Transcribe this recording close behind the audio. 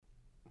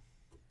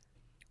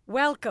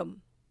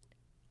Welcome.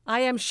 I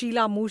am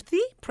Sheila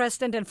Murthy,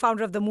 president and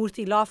founder of the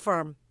Murthy Law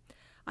Firm.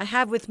 I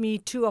have with me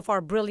two of our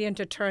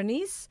brilliant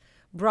attorneys,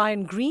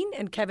 Brian Green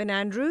and Kevin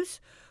Andrews,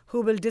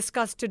 who will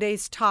discuss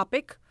today's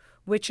topic,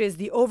 which is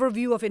the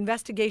overview of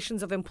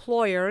investigations of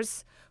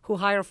employers who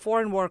hire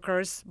foreign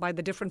workers by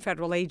the different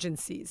federal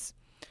agencies.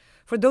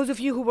 For those of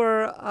you who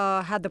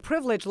had the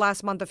privilege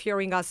last month of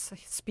hearing us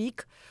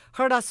speak,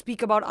 heard us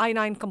speak about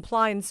I-9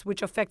 compliance,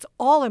 which affects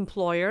all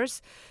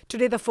employers,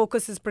 today the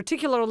focus is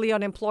particularly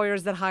on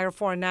employers that hire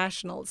foreign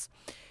nationals.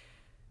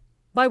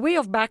 By way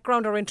of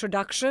background or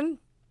introduction,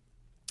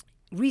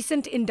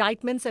 recent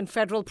indictments and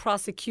federal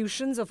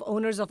prosecutions of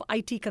owners of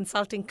IT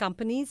consulting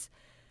companies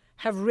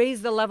have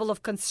raised the level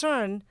of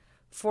concern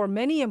for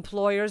many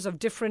employers of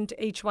different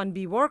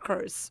H-1B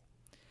workers.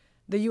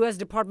 The U.S.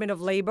 Department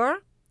of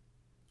Labor,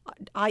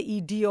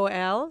 i.e.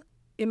 DOL,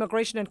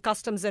 Immigration and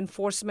Customs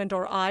Enforcement,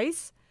 or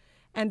ICE,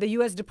 and the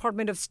U.S.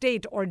 Department of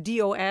State, or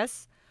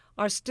DOS,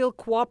 are still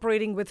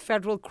cooperating with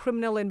federal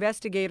criminal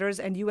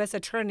investigators and U.S.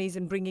 attorneys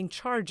in bringing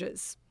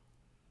charges.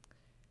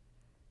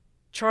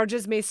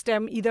 Charges may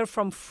stem either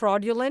from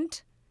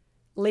fraudulent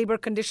labor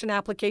condition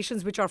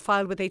applications, which are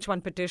filed with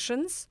H-1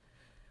 petitions,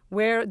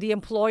 where the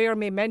employer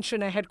may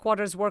mention a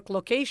headquarters work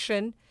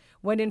location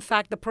when in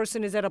fact the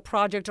person is at a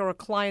project or a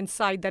client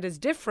site that is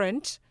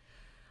different,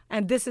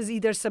 and this is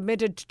either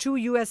submitted to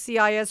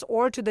USCIS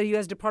or to the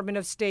U.S. Department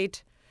of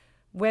State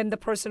when the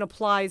person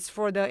applies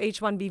for the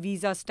H-1B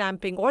visa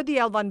stamping or the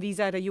L-1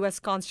 visa at a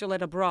U.S.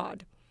 consulate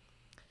abroad.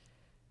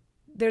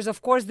 There's,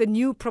 of course, the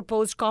new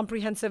proposed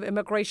comprehensive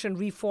immigration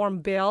reform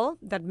bill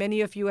that many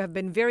of you have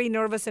been very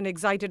nervous and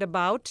excited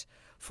about.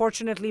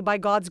 Fortunately, by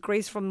God's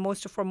grace, from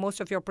most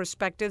of your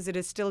perspectives, it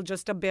is still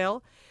just a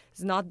bill.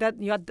 It's not that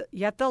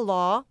yet the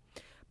law,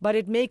 but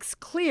it makes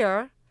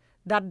clear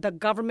that the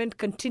government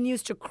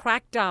continues to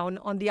crack down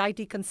on the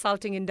IT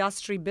consulting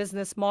industry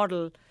business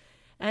model,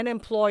 and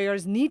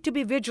employers need to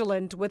be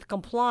vigilant with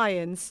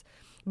compliance.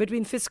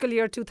 Between fiscal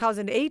year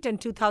 2008 and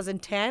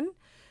 2010,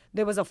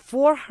 there was a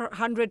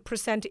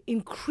 400%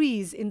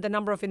 increase in the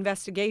number of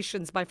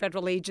investigations by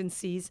federal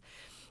agencies,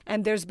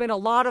 and there's been a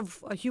lot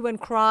of hue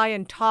and cry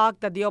and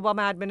talk that the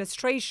Obama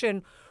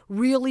administration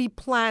really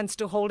plans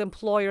to hold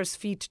employers'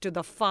 feet to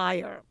the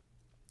fire.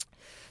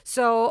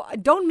 So I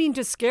don't mean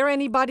to scare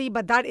anybody,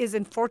 but that is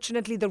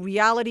unfortunately the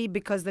reality,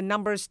 because the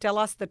numbers tell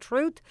us the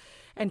truth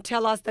and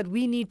tell us that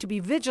we need to be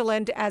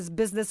vigilant as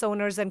business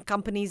owners and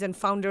companies and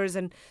founders,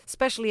 and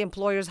especially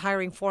employers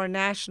hiring foreign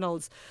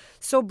nationals.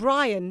 So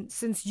Brian,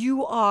 since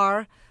you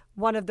are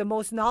one of the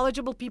most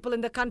knowledgeable people in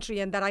the country,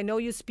 and that I know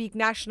you speak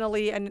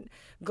nationally and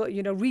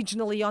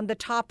regionally on the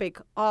topic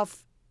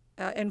of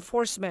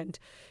enforcement,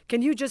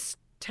 can you just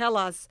tell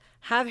us,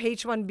 have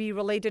H-1B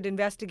related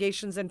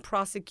investigations and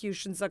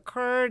prosecutions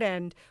occurred,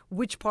 and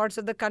which parts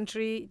of the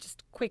country?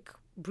 Just quick,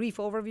 brief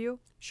overview.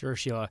 Sure,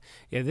 Sheila.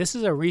 Yeah, this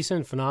is a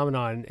recent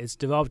phenomenon. It's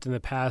developed in the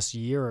past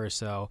year or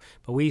so,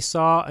 but we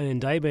saw an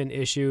indictment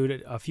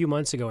issued a few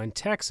months ago in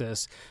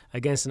Texas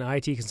against an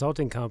IT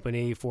consulting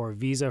company for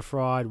visa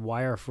fraud,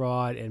 wire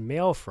fraud, and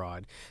mail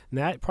fraud. And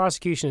that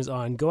prosecution is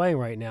ongoing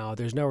right now.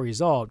 There's no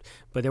result,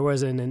 but there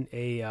was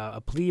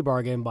a plea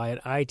bargain by an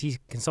IT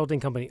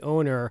consulting company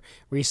owner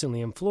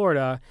recently in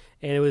Florida,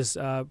 and it was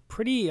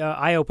pretty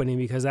eye-opening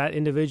because that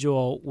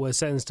individual was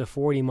sentenced to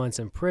 40 months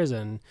in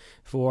prison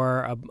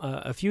for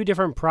a few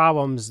different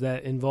problems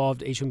that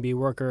involved H-1B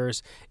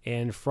workers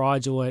and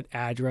fraudulent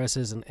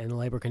addresses and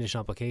labor condition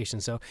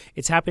applications. So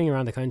it's happening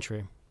around the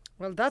country.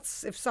 Well,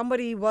 that's, if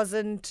somebody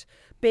wasn't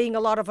paying a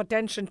lot of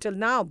attention till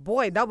now,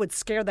 boy, that would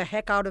scare the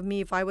heck out of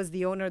me if I was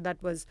the owner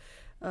that was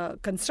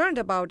concerned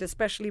about,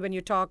 especially when you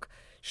talk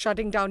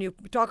shutting down. You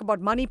talk about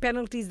money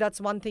penalties,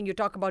 that's one thing. You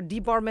talk about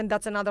debarment,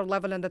 that's another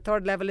level. And the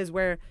third level is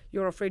where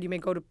you're afraid you may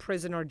go to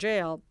prison or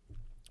jail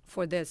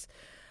for this.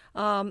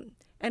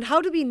 And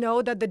how do we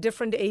know that the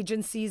different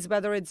agencies,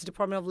 whether it's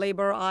Department of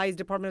Labor, ICE,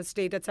 Department of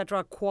State, et cetera,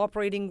 are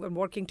cooperating and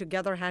working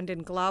together hand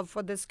in glove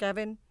for this,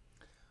 Kevin?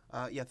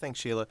 Yeah, thanks,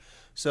 Sheila.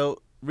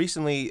 So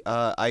recently,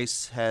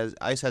 ICE has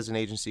an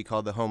agency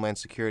called the Homeland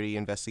Security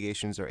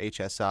Investigations, or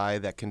HSI,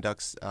 that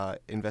conducts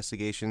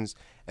investigations,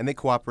 and they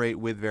cooperate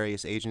with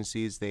various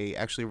agencies. They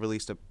actually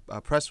released a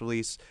press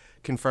release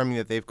confirming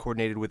that they've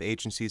coordinated with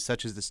agencies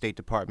such as the State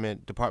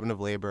Department, Department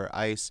of Labor,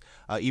 ICE,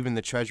 even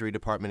the Treasury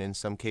Department in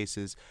some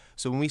cases.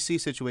 So when we see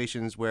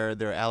situations where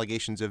there are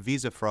allegations of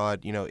visa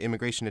fraud,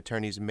 immigration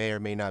attorneys may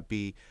or may not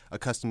be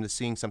accustomed to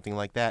seeing something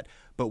like that.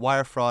 But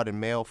wire fraud and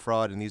mail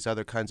fraud and these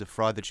other kinds of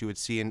fraud that you would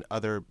see in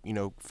other,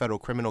 federal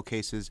criminal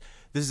cases,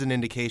 this is an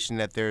indication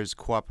that there's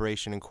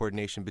cooperation and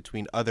coordination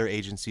between other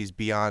agencies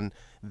beyond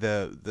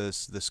the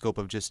scope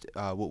of just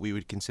what we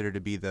would consider to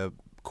be the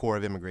core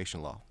of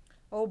immigration law.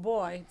 Oh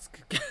boy,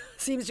 it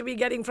seems to be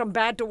getting from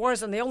bad to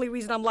worse, and the only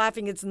reason I'm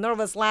laughing, it's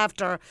nervous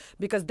laughter,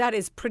 because that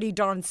is pretty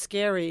darn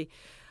scary.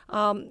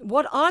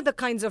 What are the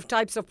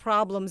types of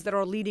problems that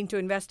are leading to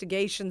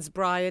investigations,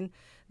 Brian,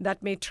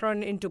 that may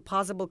turn into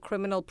possible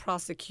criminal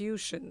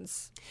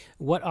prosecutions?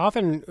 What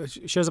often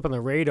shows up on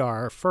the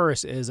radar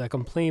first is a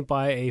complaint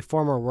by a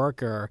former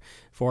worker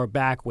for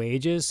back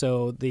wages.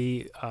 So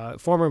the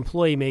former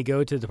employee may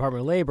go to the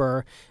Department of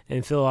Labor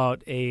and fill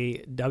out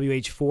a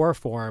WH-4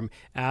 form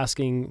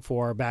asking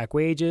for back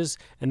wages,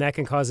 and that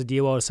can cause a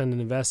DOL to send an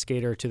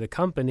investigator to the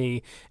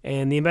company.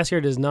 And the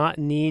investigator does not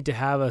need to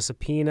have a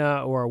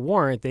subpoena or a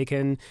warrant. They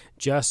can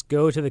just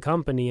go to the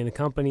company, and the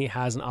company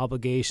has an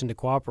obligation to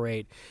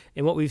cooperate.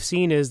 And what we've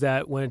seen is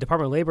that when a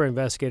Department of Labor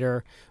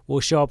investigator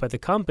will show up at the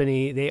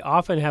company, they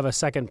often have a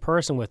second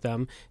person with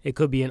them. It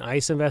could be an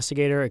ICE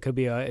investigator, it could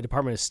be a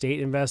Department of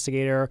State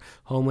investigator,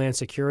 Homeland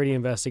Security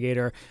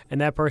investigator, and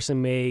that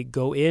person may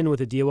go in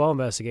with a DOL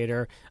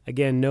investigator.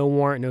 Again, no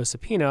warrant, no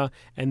subpoena,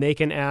 and they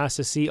can ask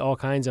to see all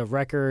kinds of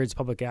records,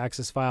 public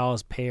access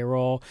files,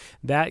 payroll.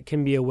 That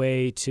can be a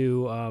way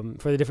to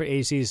for the different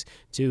agencies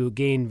to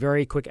gain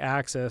very quick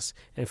access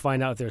and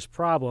find out if there's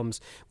problems.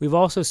 We've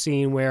also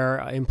seen where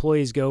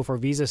employees go for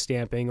visa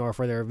stamping or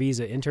for their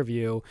visa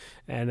interview,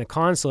 and the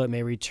consulate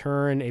may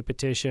return a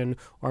petition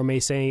or may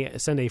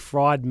send a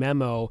fraud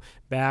memo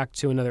back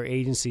to another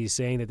agency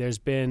saying that there's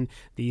been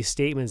these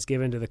statements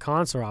given to the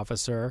consular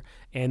officer,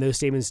 and those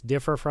statements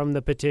differ from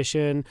the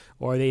petition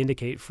or they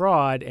indicate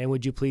fraud, and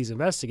would you please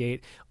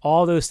investigate?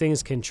 All those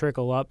things can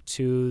trickle up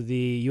to the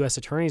U.S.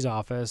 Attorney's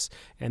Office,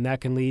 and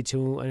that can lead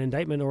to an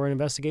indictment or an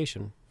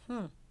investigation.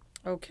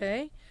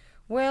 Okay.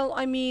 Well,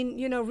 I mean,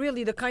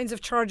 really the kinds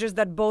of charges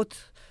that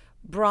both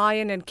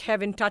Brian and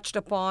Kevin touched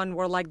upon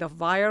were like the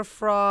wire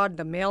fraud,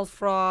 the mail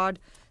fraud,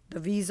 the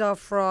visa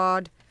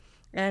fraud,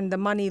 and the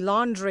money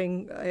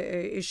laundering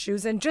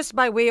issues. And just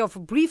by way of a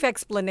brief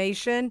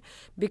explanation,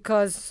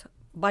 because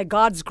by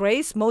God's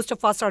grace, most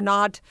of us are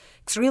not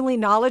extremely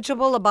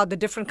knowledgeable about the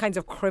different kinds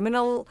of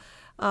criminal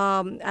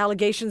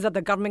allegations that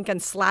the government can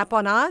slap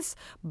on us,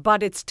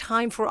 but it's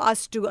time for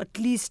us to at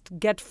least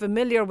get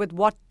familiar with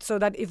so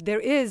that if there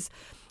is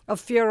a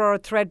fear or a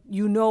threat,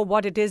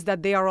 what it is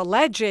that they are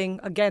alleging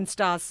against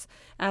us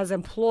as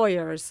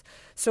employers.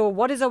 So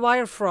what is a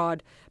wire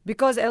fraud?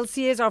 Because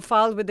LCAs are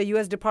filed with the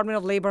U.S. Department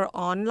of Labor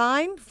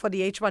online for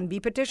the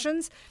H-1B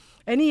petitions,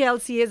 any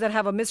LCAs that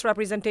have a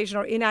misrepresentation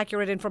or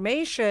inaccurate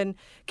information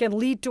can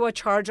lead to a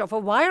charge of a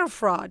wire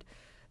fraud.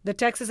 The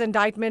Texas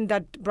indictment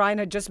that Brian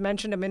had just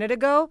mentioned a minute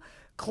ago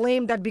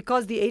claimed that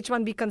because the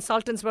H-1B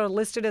consultants were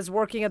listed as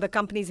working at the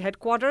company's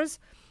headquarters,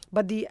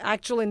 but the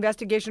actual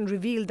investigation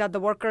revealed that the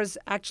workers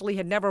actually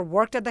had never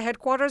worked at the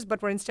headquarters,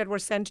 but instead were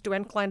sent to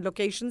end-client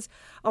locations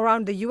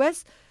around the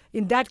U.S.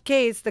 In that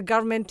case, the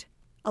government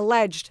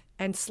alleged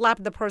and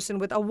slapped the person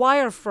with a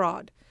wire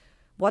fraud.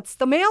 What's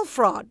the mail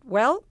fraud?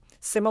 Well,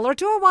 similar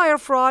to a wire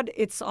fraud,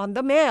 it's on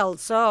the mail.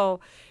 So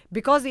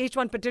because the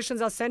H-1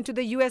 petitions are sent to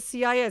the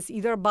USCIS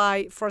either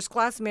by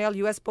first-class mail,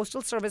 U.S.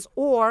 Postal Service,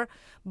 or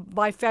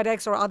by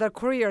FedEx or other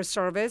courier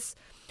service,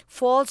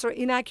 false or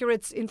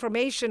inaccurate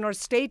information or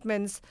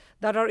statements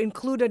that are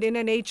included in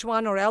an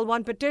H-1 or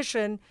L-1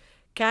 petition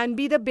can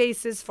be the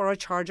basis for a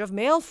charge of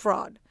mail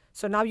fraud.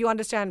 So now you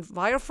understand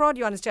wire fraud,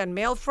 you understand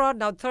mail fraud.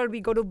 Now third,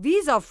 we go to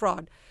visa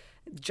fraud.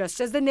 Just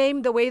as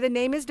the way the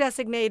name is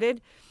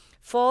designated,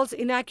 false,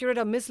 inaccurate,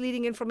 or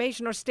misleading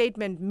information or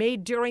statement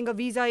made during a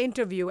visa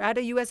interview at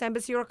a U.S.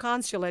 embassy or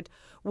consulate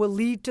will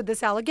lead to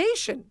this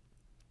allegation.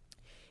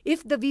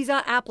 If the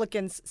visa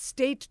applicants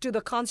state to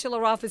the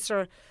consular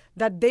officer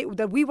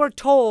that we were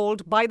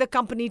told by the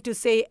company to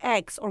say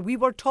X, or we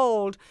were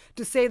told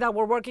to say that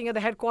we're working at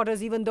the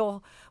headquarters, even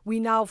though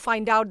we now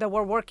find out that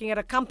we're working at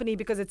a company,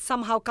 because it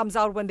somehow comes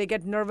out when they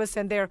get nervous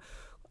and their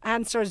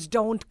answers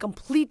don't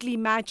completely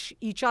match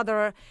each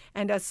other,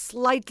 and a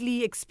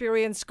slightly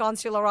experienced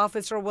consular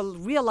officer will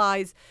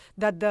realize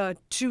that the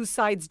two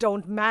sides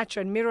don't match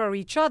and mirror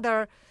each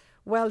other,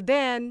 well,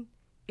 then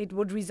it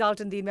would result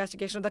in the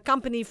investigation of the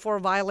company for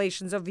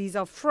violations of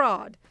visa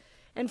fraud.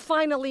 And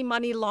finally,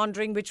 money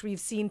laundering, which we've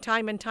seen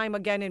time and time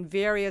again in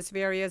various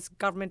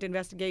government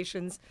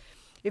investigations.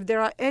 If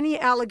there are any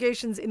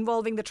allegations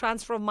involving the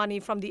transfer of money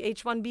from the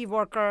H-1B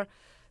worker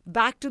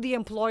back to the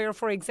employer,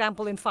 for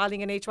example, in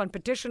filing an H-1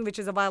 petition, which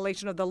is a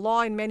violation of the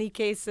law in many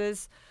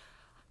cases,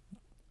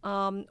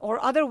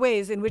 or other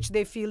ways in which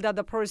they feel that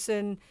the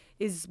person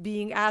is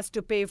being asked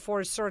to pay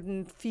for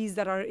certain fees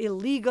that are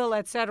illegal,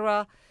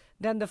 etc.,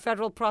 then the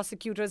federal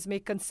prosecutors may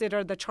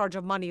consider the charge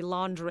of money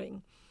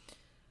laundering.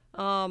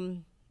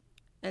 And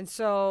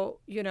so,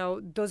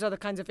 those are the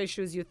kinds of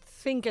issues you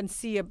think and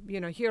see,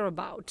 hear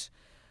about.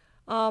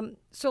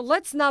 So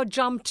let's now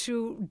jump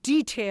to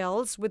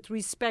details with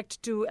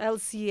respect to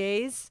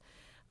LCAs,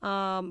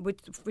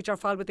 which are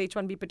filed with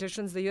H-1B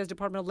petitions, the U.S.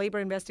 Department of Labor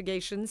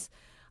investigations.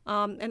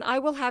 And I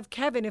will have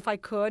Kevin, if I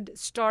could,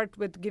 start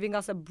with giving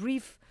us a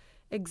brief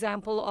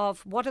example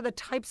of what are the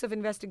types of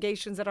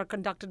investigations that are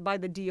conducted by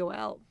the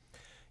DOL.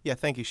 Yeah,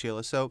 thank you,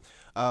 Sheila. So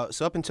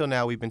up until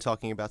now, we've been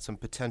talking about some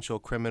potential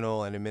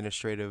criminal and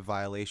administrative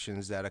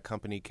violations that a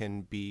company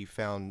can be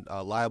found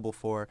liable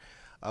for.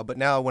 But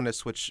now I want to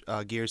switch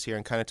gears here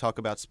and kind of talk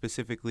about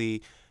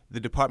specifically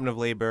the Department of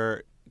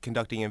Labor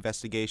conducting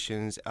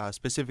investigations.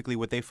 Specifically,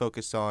 what they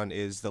focus on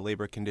is the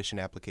labor condition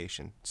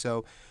application.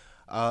 So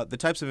the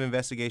types of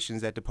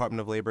investigations that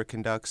Department of Labor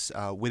conducts,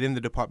 within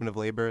the Department of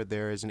Labor,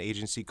 there is an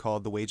agency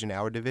called the Wage and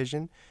Hour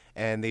Division,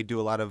 and they do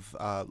a lot of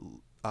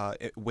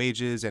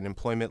wages and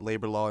employment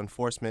labor law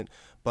enforcement.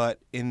 But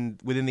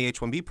within the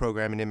H-1B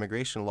program in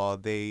immigration law,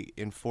 they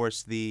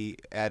enforce the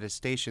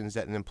attestations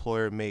that an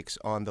employer makes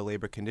on the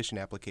labor condition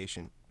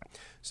application.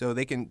 So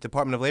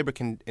Department of Labor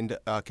can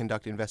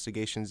conduct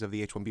investigations of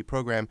the H-1B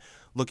program,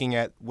 looking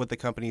at what the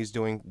company is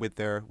doing with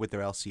their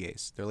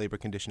LCAs, their labor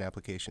condition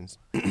applications.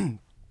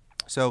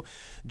 So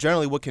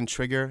generally what can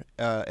trigger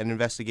an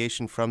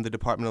investigation from the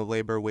Department of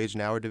Labor Wage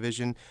and Hour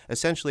Division,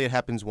 essentially it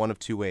happens one of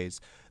two ways.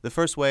 The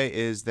first way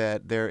is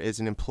that there is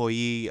an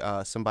employee,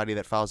 somebody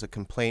that files a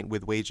complaint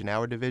with Wage and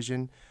Hour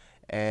Division,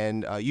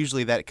 and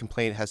usually that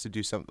complaint has to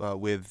do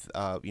with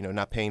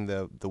not paying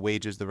the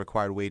wages, the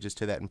required wages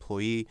to that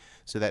employee.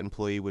 So that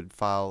employee would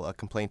file a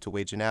complaint to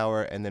Wage and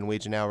Hour, and then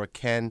Wage and Hour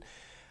can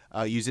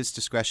use its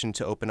discretion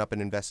to open up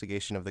an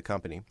investigation of the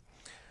company.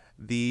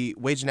 The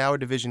Wage and Hour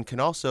Division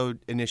can also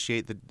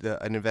initiate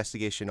an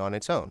investigation on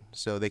its own.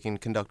 So they can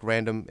conduct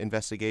random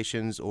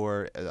investigations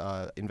or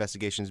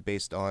investigations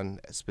based on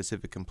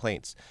specific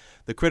complaints.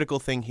 The critical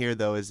thing here,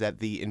 though, is that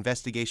the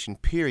investigation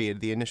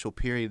period, the initial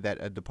period that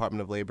a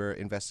Department of Labor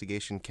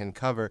investigation can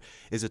cover,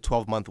 is a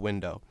 12-month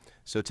window.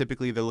 So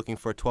typically they're looking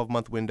for a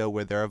 12-month window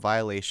where there are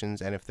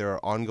violations, and if there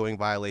are ongoing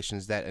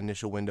violations, that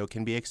initial window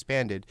can be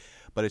expanded.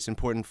 But it's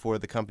important for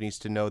the companies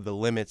to know the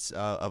limits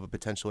of a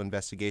potential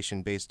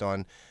investigation based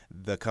on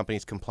the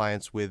company's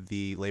compliance with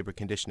the labor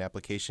condition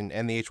application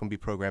and the H-1B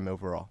program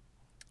overall.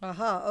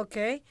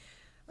 Okay.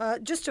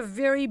 Just a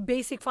very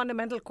basic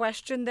fundamental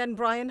question then,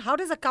 Brian. How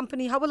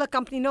will a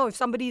company know if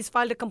somebody's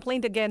filed a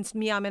complaint against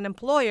me, I'm an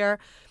employer?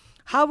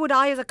 How would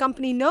I as a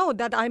company know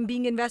that I'm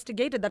being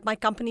investigated, that my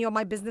company or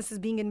my business is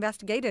being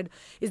investigated?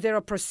 Is there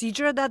a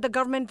procedure that the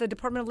Department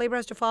of Labor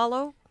has to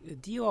follow? The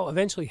DOL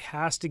eventually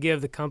has to give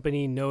the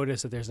company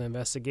notice that there's an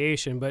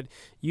investigation, but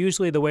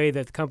usually the way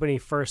that the company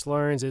first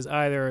learns is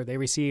either they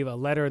receive a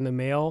letter in the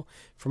mail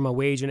from a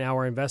wage and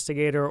hour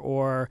investigator,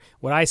 or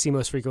what I see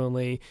most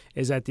frequently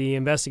is that the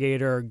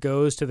investigator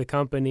goes to the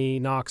company,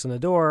 knocks on the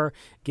door,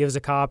 gives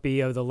a copy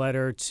of the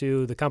letter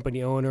to the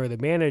company owner or the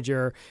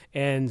manager,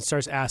 and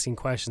starts asking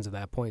questions at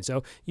that point.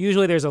 So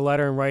usually there's a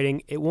letter in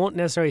writing. It won't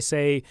necessarily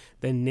say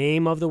the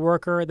name of the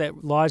worker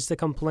that lodged the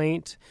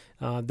complaint.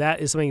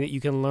 That is something that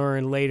you can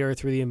learn later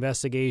through the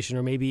investigation,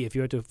 or maybe if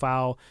you have to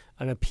file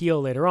an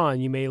appeal later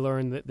on, you may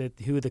learn that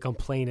who the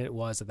complainant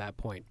was at that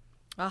point.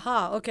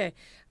 Okay.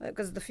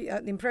 Because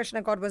the impression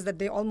I got was that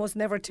they almost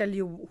never tell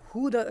you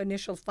who the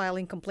initial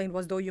filing complaint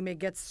was, though you may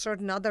get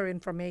certain other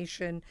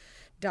information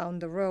down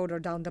the road or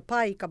down the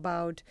pike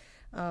about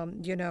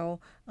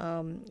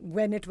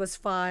when it was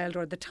filed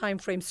or the time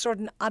frame,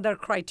 certain other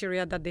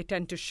criteria that they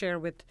tend to share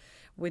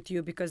with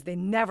you, because they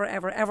never,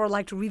 ever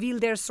like to reveal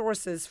their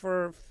sources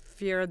for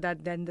fear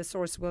that then the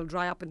source will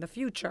dry up in the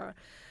future.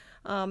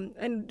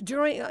 And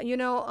during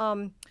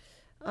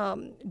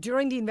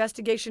the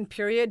investigation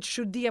period, is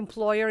the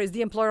employer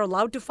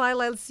allowed to file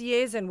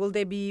LCAs, and will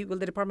the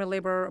Department of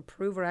Labor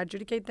approve or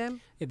adjudicate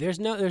them? Yeah,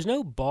 there's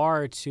no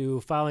bar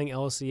to filing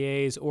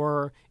LCAs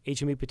or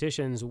H-1B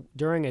petitions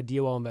during a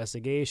DOL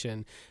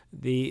investigation.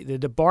 The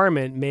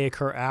debarment may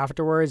occur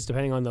afterwards,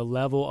 depending on the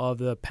level of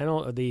the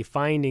penalty, or the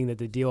finding that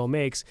the DOL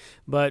makes.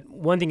 But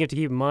one thing you have to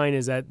keep in mind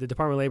is that the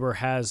Department of Labor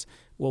has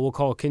what we'll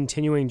call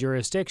continuing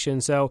jurisdiction.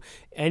 So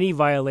any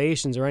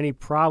violations or any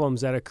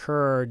problems that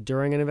occur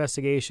during an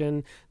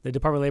investigation, the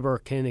Department of Labor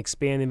can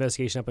expand the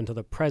investigation up until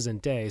the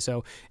present day.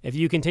 So if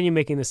you continue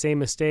making the same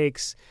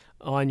mistakes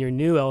on your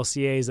new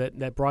LCAs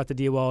that brought the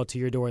DOL to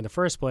your door in the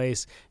first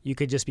place, you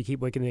could just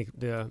keep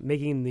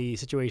making the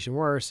situation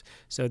worse.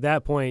 So at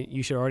that point,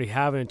 you should already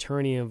have an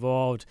attorney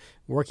involved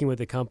working with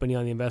the company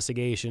on the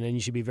investigation, and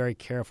you should be very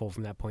careful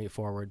from that point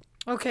forward.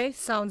 Okay,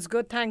 sounds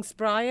good. Thanks,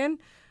 Brian.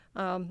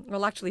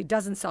 Well, actually, it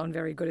doesn't sound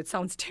very good. It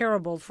sounds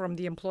terrible from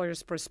the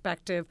employer's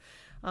perspective.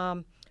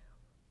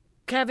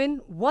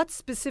 Kevin, what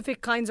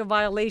specific kinds of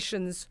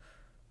violations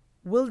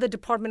will the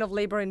Department of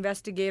Labor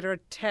investigator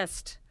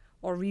test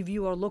or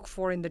review or look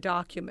for in the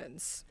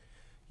documents?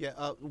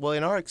 Yeah, well,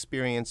 in our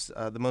experience,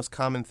 the most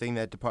common thing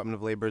that Department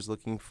of Labor is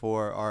looking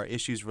for are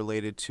issues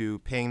related to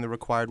paying the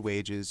required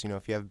wages.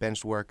 If you have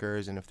benched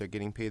workers and if they're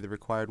getting paid the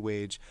required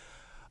wage.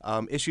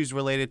 Issues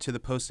related to the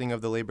posting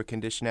of the labor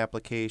condition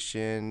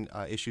application,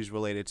 issues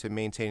related to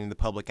maintaining the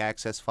public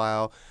access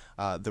file.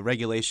 The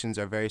regulations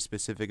are very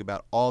specific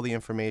about all the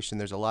information.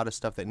 There's a lot of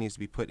stuff that needs to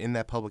be put in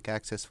that public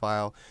access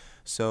file.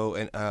 So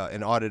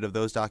an audit of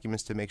those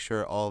documents to make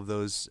sure all of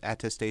those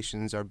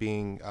attestations are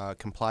being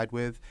complied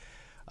with.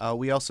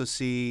 We also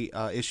see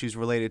issues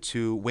related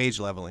to wage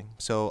leveling.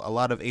 So a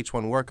lot of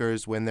H-1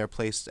 workers, when they're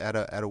placed at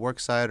a work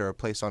site or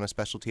placed on a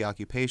specialty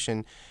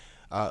occupation,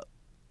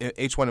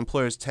 H-1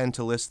 employers tend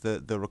to list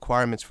the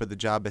requirements for the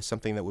job as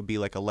something that would be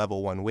like a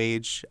level 1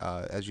 wage,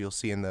 as you'll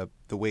see in the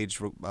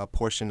wage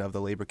portion of the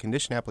labor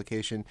condition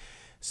application.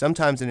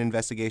 sometimes in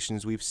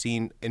investigations we've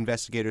seen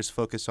investigators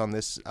focus on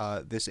this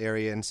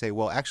area and say,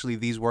 well, actually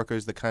these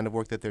workers, the kind of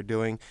work that they're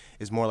doing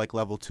is more like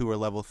level 2 or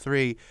level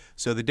 3.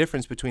 So the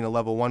difference between a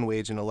level 1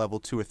 wage and a level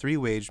 2 or 3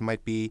 wage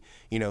might be,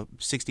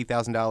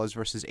 $60,000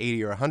 versus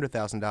 $80,000 or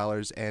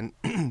 $100,000,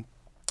 and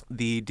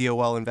the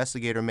DOL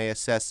investigator may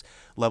assess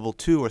level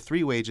 2 or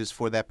 3 wages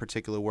for that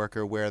particular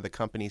worker, where the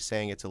company's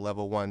saying it's a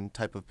level 1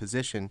 type of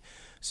position.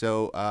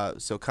 So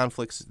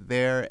conflicts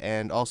there,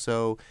 and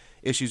also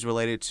issues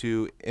related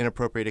to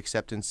inappropriate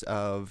acceptance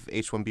of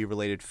H-1B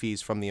related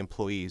fees from the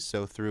employees.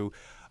 So through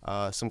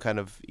some kind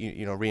of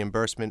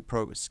reimbursement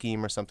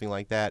scheme or something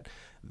like that,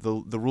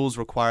 the rules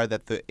require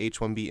that the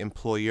H-1B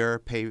employer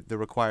pay the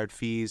required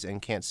fees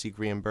and can't seek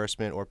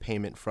reimbursement or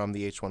payment from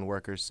the H-1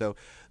 workers. So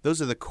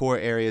those are the core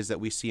areas that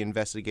we see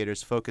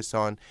investigators focus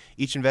on.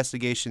 Each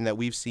investigation that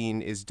we've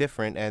seen is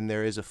different, and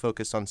there is a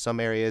focus on some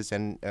areas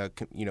and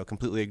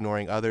completely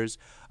ignoring others.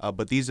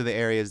 But these are the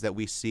areas that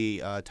we see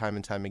time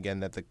and time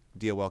again that the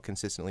DOL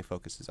consistently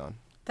focuses on.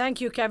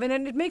 Thank you, Kevin.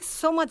 And it makes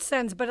so much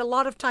sense. But a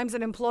lot of times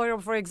an employer,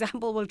 for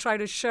example, will try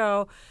to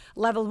show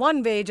level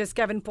 1 wage, as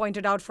Kevin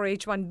pointed out, for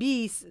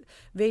H-1B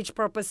wage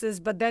purposes,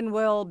 but then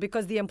will,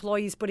 because the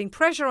employee is putting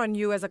pressure on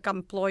you as a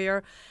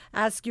employer,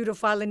 ask you to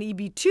file an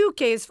EB-2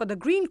 case for the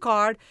green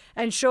card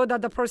and show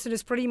that the person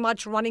is pretty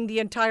much running the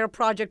entire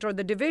project or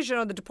the division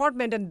or the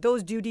department, and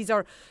those duties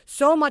are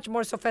so much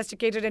more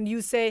sophisticated. And you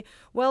say,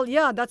 well,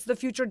 yeah, that's the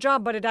future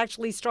job, but it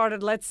actually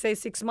started, let's say,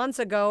 6 months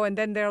ago. And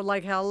then they're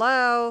like,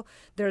 hello,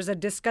 there's a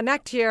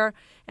disconnect here.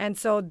 And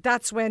so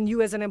that's when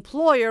you as an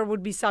employer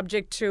would be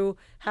subject to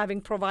having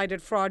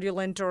provided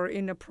fraudulent or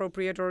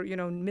inappropriate or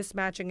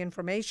mismatching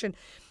information.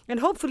 And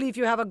hopefully if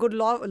you have a good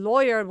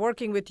lawyer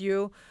working with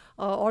you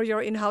or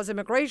your in-house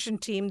immigration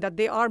team, that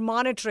they are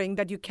monitoring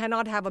that you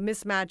cannot have a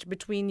mismatch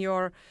between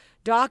your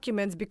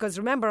documents. Because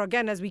remember,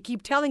 again, as we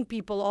keep telling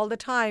people all the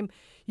time,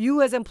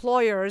 you as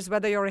employers,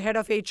 whether you're head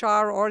of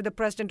HR or the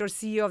president or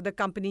CEO of the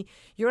company,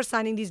 you're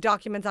signing these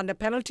documents under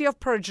penalty of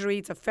perjury.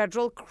 It's a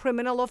federal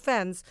criminal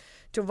offense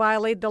to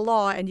violate the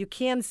law. And you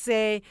can't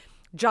say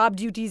job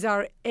duties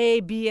are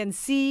A, B, and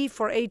C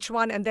for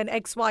H-1 and then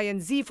X, Y,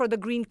 and Z for the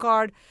green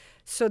card,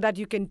 so that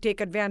you can take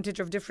advantage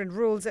of different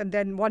rules and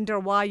then wonder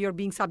why you're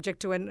being subject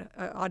to an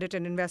audit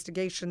and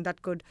investigation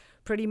that could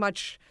pretty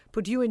much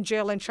put you in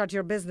jail and shut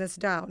your business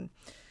down.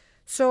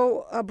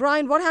 So,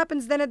 Brian, what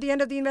happens then at the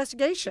end of the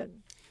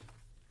investigation?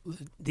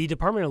 The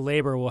Department of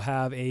Labor will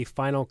have a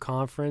final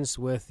conference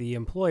with the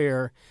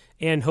employer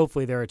and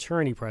hopefully their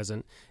attorney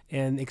present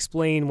and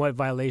explain what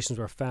violations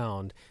were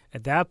found.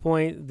 At that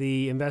point,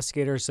 the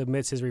investigator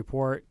submits his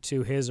report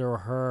to his or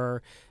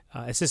her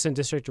assistant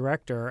district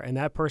director, and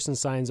that person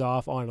signs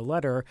off on a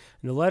letter,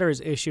 and the letter is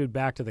issued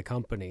back to the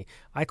company.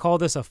 I call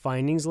this a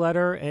findings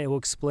letter, and it will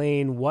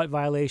explain what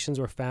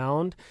violations were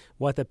found,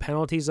 what the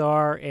penalties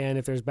are, and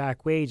if there's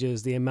back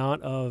wages, the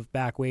amount of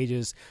back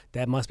wages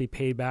that must be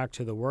paid back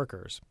to the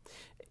workers.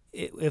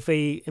 If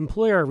a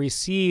employer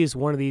receives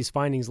one of these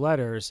findings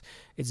letters,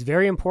 it's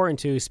very important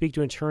to speak to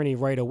an attorney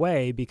right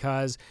away,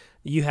 because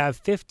you have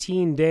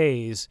 15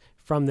 days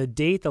from the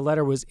date the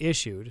letter was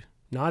issued,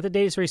 not the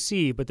date it's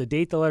received, but the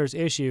date the letter is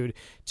issued,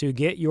 to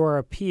get your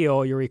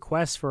appeal, your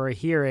request for a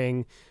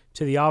hearing,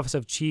 to the Office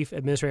of Chief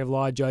Administrative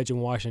Law Judge in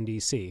Washington,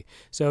 D.C.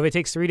 So if it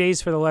takes 3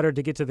 days for the letter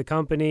to get to the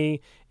company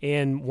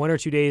and 1 or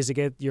 2 days to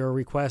get your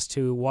request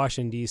to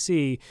Washington,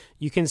 D.C.,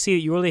 you can see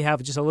that you really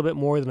have just a little bit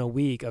more than a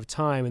week of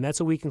time, and that's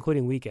a week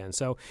including weekends.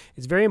 So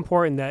it's very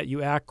important that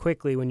you act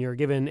quickly when you're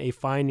given a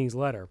findings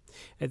letter.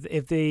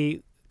 If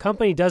the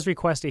company does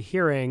request a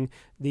hearing,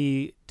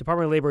 the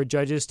Department of Labor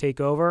judges take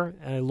over,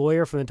 and a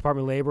lawyer from the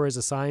Department of Labor is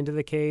assigned to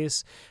the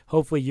case.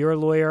 Hopefully your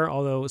lawyer,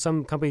 although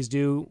some companies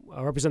do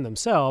represent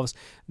themselves,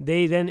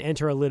 they then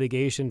enter a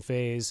litigation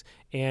phase,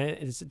 and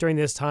it's during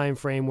this time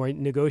frame where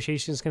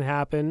negotiations can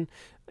happen.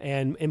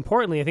 And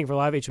importantly, I think for a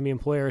lot of H-1B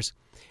employers,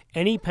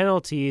 any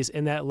penalties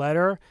in that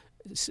letter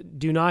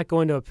do not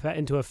go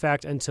into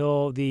effect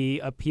until the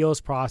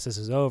appeals process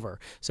is over.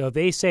 So if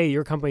they say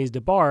your company is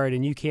debarred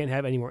and you can't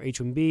have any more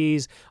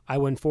H-1Bs,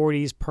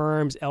 I-140s,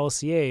 PERMs,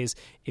 LCAs,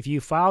 if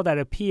you file that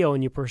appeal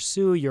and you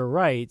pursue your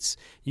rights,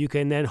 you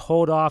can then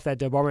hold off that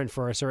debarment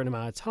for a certain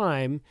amount of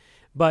time,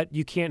 but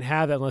you can't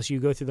have that unless you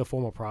go through the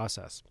formal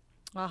process.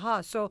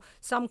 So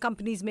some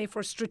companies may,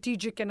 for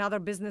strategic and other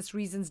business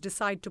reasons,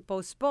 decide to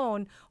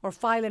postpone or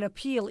file an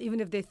appeal, even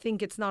if they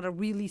think it's not a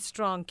really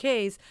strong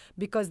case,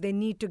 because they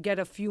need to get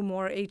a few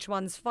more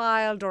H-1s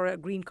filed or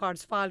green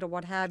cards filed or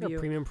what have you.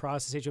 Premium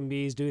process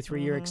H-1Bs, do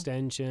 3-year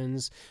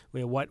extensions,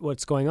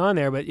 what's going on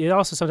there. But it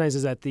also sometimes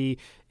is that the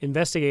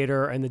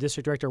investigator and the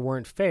district director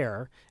weren't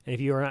fair, and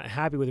if you are not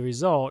happy with the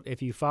result,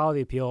 if you file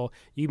the appeal,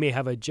 you may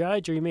have a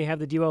judge or you may have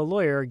the DOL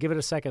lawyer give it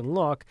a second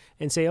look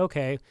and say,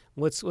 okay,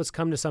 let's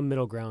come to some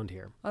middle ground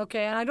here.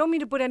 Okay, and I don't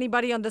mean to put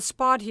anybody on the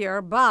spot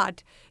here,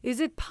 but is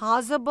it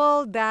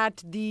possible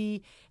that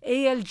the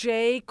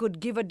ALJ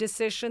could give a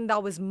decision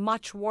that was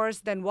much worse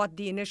than what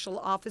the initial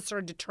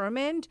officer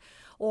determined?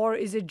 Or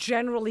is it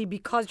generally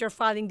because you're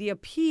filing the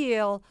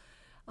appeal,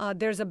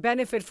 there's a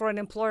benefit for an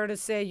employer to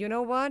say, you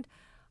know what,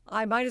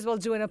 I might as well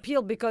do an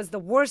appeal because the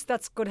worst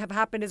that could have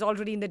happened is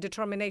already in the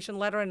determination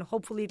letter and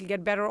hopefully it'll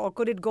get better. Or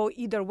could it go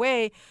either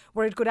way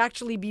where it could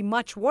actually be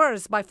much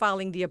worse by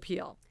filing the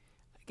appeal?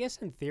 I guess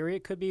in theory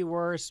it could be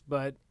worse,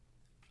 but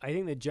I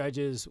think the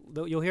judges,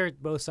 you'll hear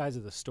both sides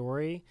of the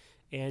story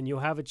and you'll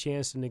have a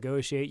chance to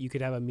negotiate. You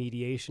could have a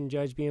mediation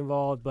judge be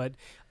involved, but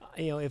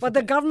But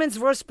the government's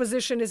worst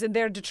position is in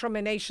their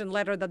determination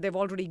letter that they've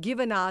already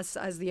given us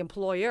as the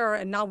employer,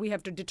 and now we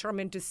have to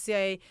determine to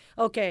say,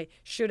 okay,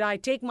 should I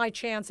take my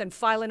chance and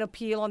file an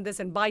appeal on this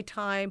and buy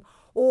time,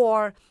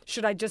 or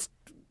should I just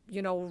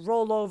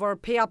roll over,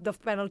 pay up the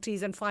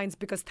penalties and fines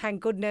because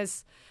thank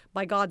goodness,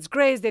 by God's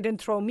grace, they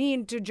didn't throw me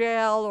into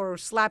jail or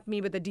slap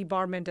me with a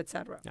debarment,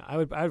 etc.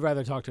 I'd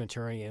rather talk to an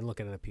attorney and look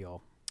at an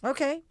appeal.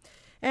 Okay.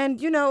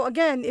 And,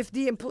 again, if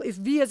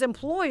we as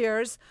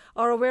employers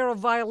are aware of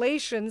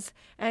violations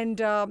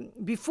and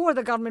before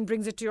the government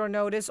brings it to your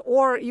notice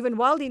or even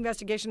while the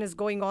investigation is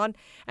going on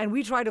and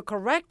we try to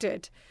correct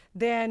it,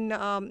 then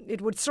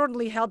it would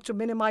certainly help to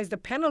minimize the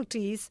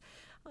penalties.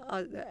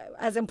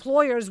 As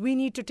employers, we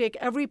need to take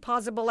every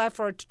possible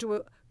effort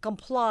to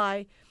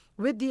comply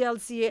with the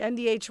LCA and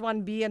the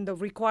H-1B and the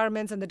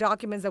requirements and the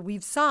documents that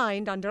we've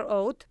signed under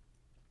oath.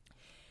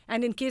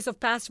 And in case of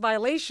past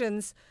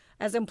violations,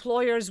 as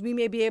employers, we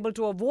may be able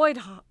to avoid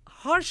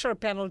harsher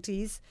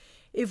penalties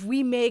if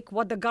we make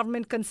what the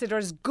government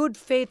considers good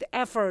faith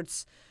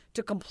efforts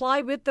to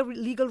comply with the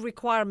legal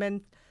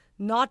requirement,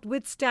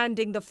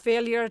 notwithstanding the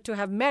failure to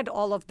have met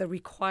all of the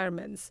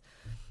requirements.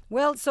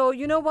 Well, so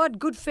you know what?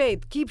 Good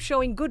faith. Keep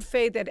showing good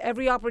faith at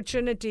every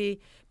opportunity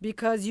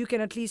because you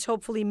can at least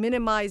hopefully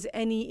minimize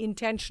any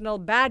intentional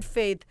bad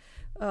faith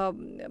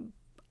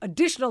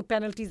additional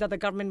penalties that the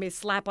government may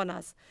slap on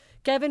us.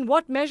 Kevin,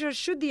 what measures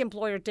should the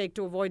employer take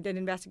to avoid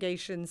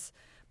investigations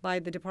by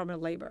the Department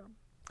of Labor?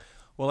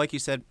 Well, like you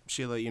said,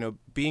 Sheila,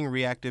 being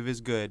reactive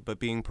is good, but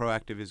being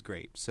proactive is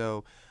great.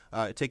 So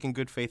taking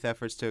good faith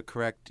efforts to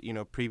correct,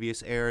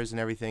 previous errors and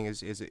everything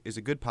is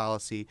a good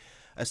policy.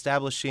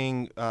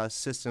 Establishing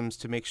systems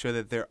to make sure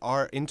that there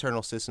are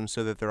internal systems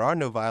so that there are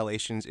no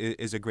violations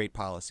is a great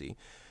policy.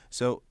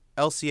 So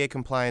LCA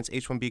compliance,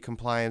 H-1B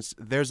compliance,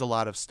 there's a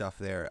lot of stuff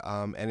there.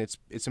 And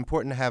it's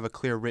important to have a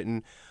clear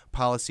written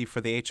policy for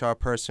the HR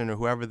person or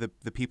whoever the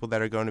people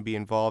that are going to be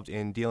involved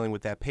in dealing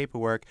with that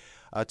paperwork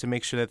to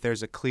make sure that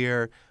there's a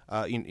clear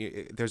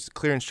there's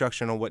clear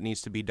instruction on what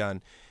needs to be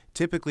done.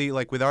 Typically,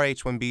 like with our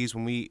H-1Bs,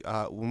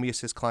 when we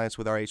assist clients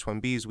with our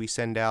H-1Bs, we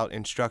send out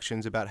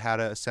instructions about how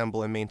to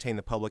assemble and maintain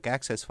the public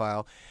access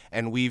file,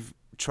 and we've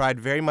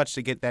tried very much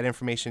to get that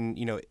information,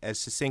 as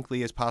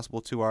succinctly as possible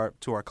to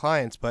our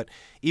clients. But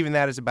even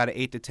that is about an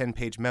 8 to 10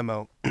 page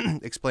memo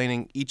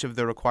explaining each of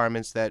the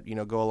requirements that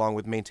go along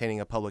with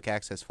maintaining a public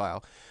access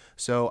file.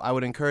 So I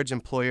would encourage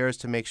employers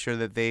to make sure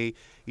that they,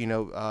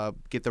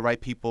 get the right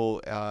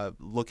people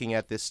looking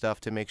at this stuff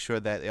to make sure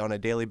that on a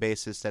daily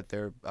basis that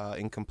they're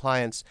in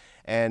compliance.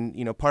 And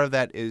part of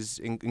that is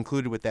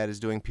included with that is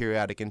doing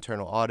periodic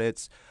internal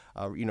audits.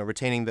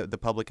 Retaining the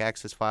public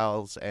access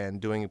files and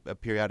doing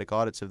periodic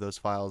audits of those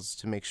files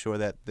to make sure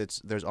that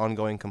there's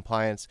ongoing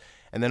compliance.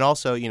 And then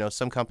also,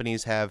 some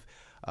companies have,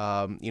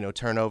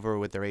 turnover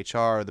with their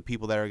HR or the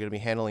people that are going to be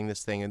handling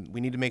this thing. And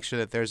we need to make sure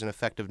that there's an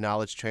effective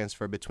knowledge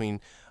transfer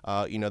between,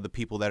 the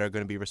people that are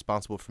going to be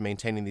responsible for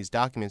maintaining these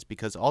documents,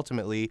 because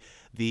ultimately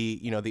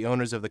the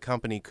owners of the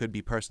company could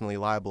be personally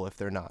liable if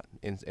they're not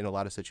in a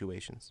lot of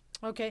situations.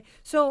 Okay.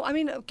 So,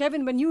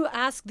 Kevin, when you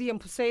ask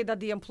say that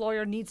the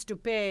employer needs to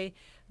pay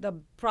the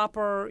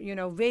proper,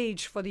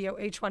 wage for the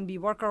H-1B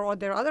worker or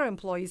their other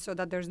employees so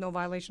that there's no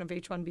violation of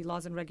H-1B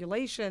laws and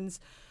regulations,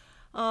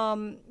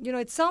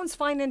 it sounds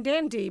fine and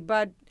dandy,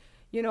 but,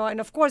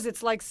 and of course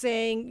it's like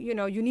saying,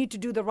 you need to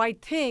do the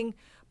right thing.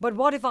 But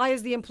what if I,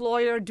 as the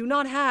employer, do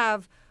not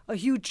have a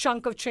huge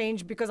chunk of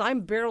change because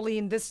I'm barely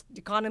in this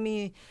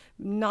economy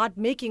not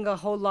making a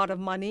whole lot of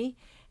money,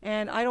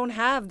 and I don't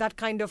have that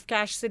kind of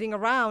cash sitting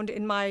around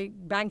in my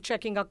bank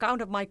checking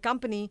account of my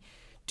company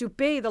to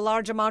pay the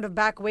large amount of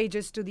back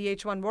wages to the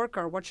H-1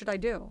 worker? What should I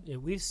do? Yeah,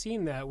 we've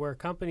seen that where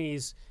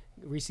companies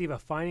receive a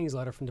findings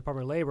letter from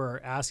Department of Labor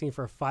asking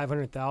for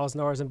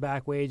 $500,000 in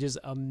back wages,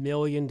 $1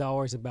 million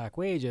in back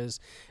wages,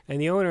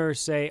 and the owners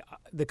say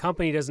the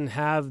company doesn't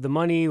have the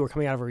money, we're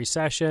coming out of a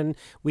recession,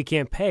 we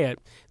can't pay it.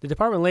 The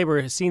Department of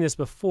Labor has seen this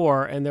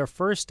before, and their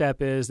first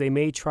step is they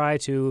may try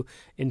to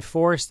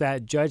enforce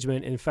that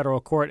judgment in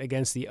federal court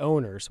against the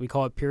owners. We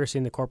call it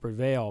piercing the corporate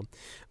veil.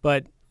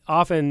 But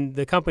often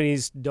the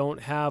companies don't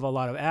have a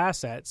lot of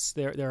assets.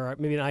 They're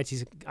maybe an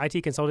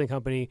IT consulting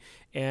company,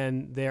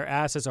 and their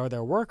assets are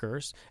their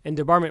workers, and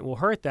debarment will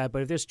hurt that.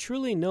 But if there's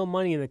truly no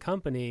money in the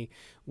company,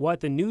 what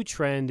the new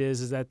trend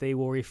is that they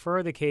will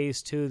refer the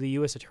case to the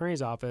U.S.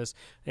 Attorney's Office,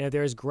 and if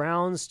there's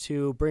grounds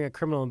to bring a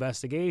criminal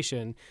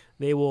investigation,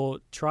 they will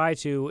try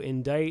to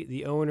indict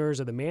the owners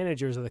or the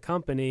managers of the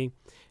company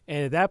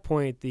And at that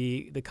point,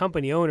 the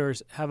company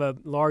owners have a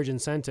large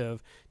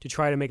incentive to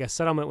try to make a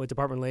settlement with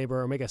Department of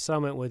Labor or make a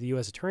settlement with the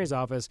U.S. Attorney's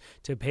Office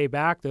to pay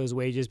back those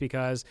wages,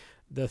 because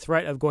the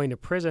threat of going to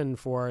prison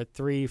for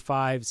 3,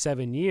 5,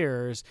 7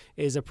 years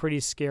is a pretty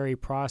scary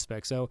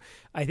prospect. So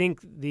I think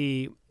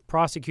the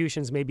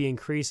prosecutions may be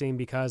increasing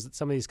because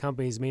some of these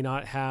companies may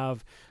not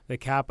have the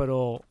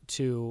capital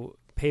to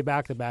pay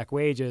back the back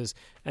wages,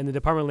 and the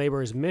Department of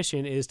Labor's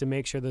mission is to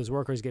make sure those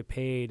workers get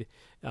paid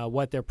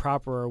what their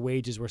proper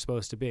wages were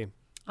supposed to be.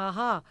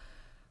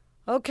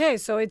 Okay,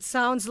 so it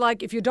sounds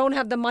like if you don't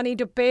have the money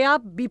to pay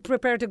up, be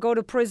prepared to go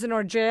to prison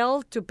or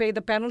jail to pay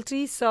the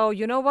penalty. So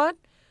you know what?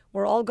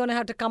 We're all going to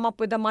have to come up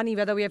with the money,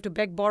 whether we have to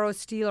beg, borrow,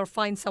 steal, or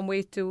find some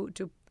way to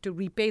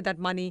repay that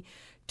money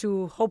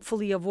to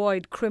hopefully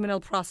avoid criminal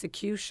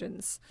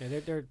prosecutions. Yeah,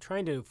 they're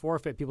trying to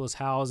forfeit people's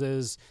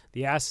houses,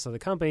 the assets of the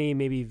company,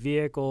 maybe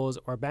vehicles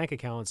or bank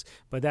accounts,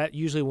 but that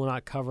usually will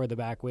not cover the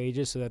back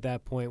wages. So at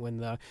that point, when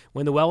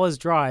the well is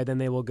dry, then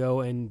they will go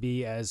and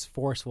be as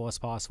forceful as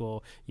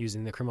possible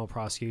using the criminal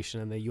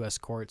prosecution and the U.S.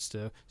 courts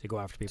to go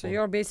after people. So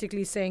you're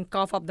basically saying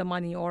cough up the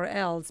money or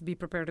else be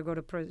prepared to go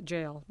to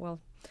jail. Well,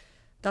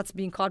 that's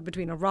being caught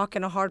between a rock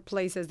and a hard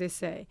place, as they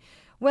say.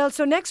 Well,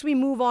 so next we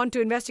move on to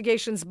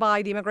investigations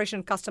by the Immigration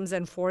and Customs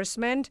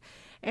Enforcement,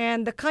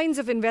 and the kinds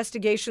of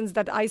investigations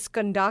that ICE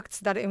conducts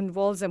that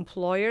involves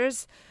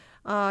employers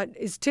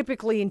is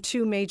typically in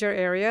two major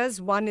areas.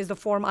 One is the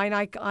Form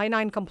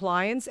I-9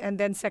 compliance, and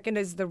then second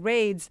is the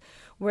raids,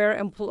 where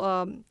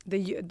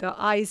the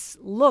ICE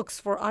looks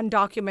for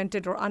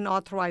undocumented or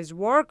unauthorized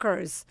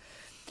workers.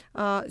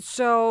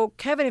 So,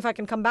 Kevin, if I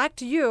can come back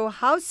to you,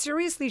 how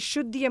seriously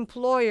should the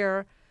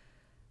employer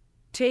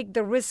take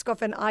the risk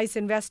of an ICE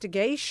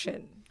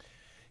investigation?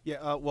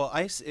 Yeah, well,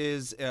 ICE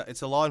is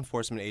it's a law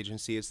enforcement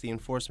agency. It's the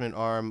enforcement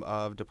arm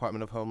of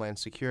Department of Homeland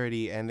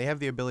Security, and they have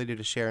the ability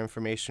to share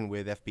information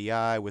with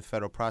FBI, with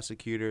federal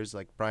prosecutors,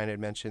 like Brian had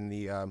mentioned,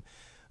 the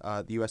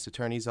U.S.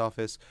 Attorney's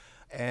Office.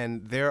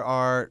 And there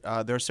are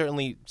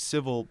certainly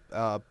civil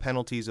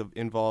penalties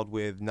involved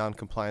with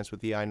noncompliance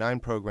with the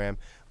I-9 program.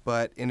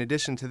 But in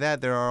addition to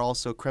that, there are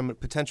also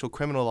potential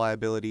criminal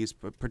liabilities,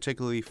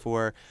 particularly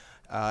for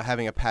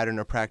having a pattern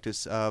or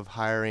practice of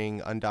hiring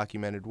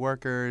undocumented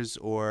workers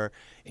or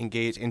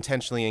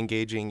intentionally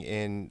engaging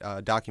in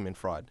document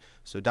fraud.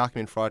 So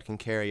document fraud can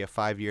carry a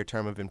 5-year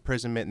term of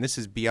imprisonment, and this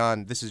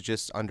is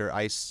just under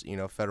ICE,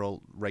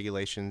 federal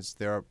regulations.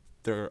 There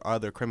are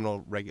other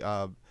criminal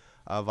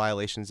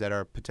violations that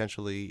are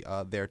potentially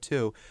there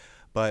too.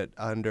 But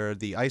under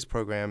the ICE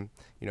program,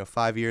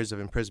 5 years of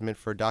imprisonment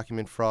for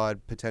document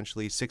fraud,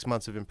 potentially 6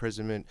 months of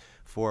imprisonment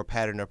for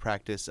pattern or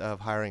practice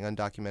of hiring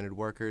undocumented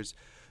workers.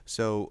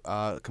 So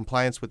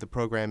compliance with the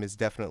program is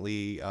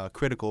definitely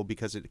critical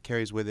because it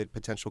carries with it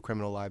potential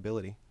criminal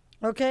liability.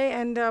 Okay,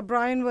 and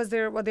Brian, were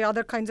there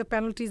other kinds of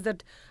penalties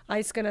that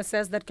ICE can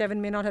assess that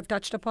Kevin may not have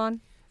touched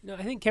upon? No,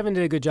 I think Kevin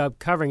did a good job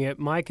covering it.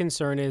 My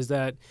concern is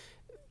that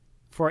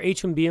for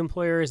H-1B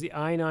employers, the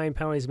I-9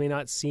 penalties may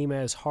not seem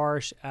as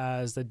harsh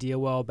as the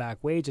DOL back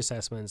wage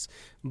assessments,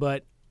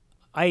 but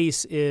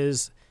ICE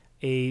is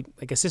a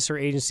sister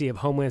agency of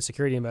Homeland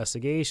Security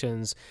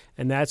investigations,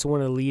 and that's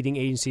one of the leading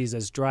agencies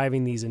that's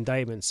driving these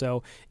indictments.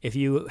 So if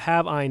you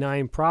have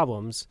I-9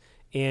 problems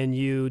and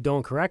you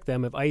don't correct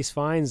them, if ICE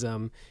finds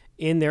them,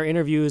 in their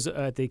interviews,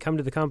 they come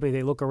to the company,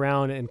 they look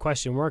around and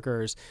question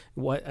workers.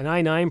 What an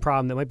I-9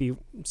 problem that might be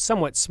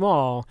somewhat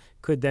small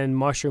could then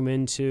mushroom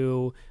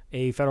into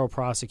a federal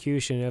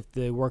prosecution if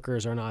the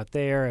workers are not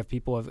there, if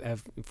people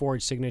have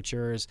forged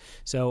signatures.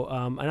 So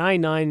an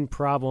I-9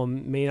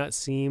 problem may not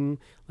seem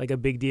like a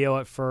big deal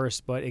at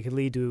first, but it could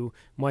lead to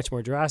much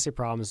more drastic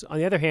problems. On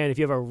the other hand, if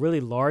you have a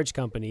really large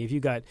company, if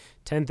you've got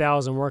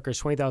 10,000 workers,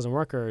 20,000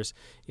 workers,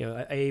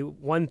 a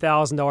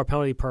 $1,000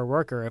 penalty per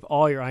worker, if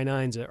all your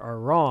I-9s are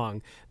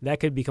wrong, that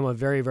could become a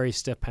very, very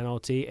stiff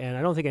penalty. And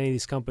I don't think any of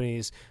these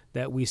companies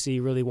that we see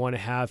really want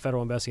to have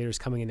federal investigators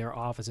coming in their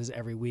offices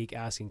every week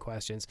asking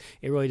questions.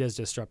 It really does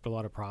disrupt a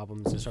lot of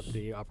problems, disrupt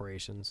the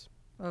operations.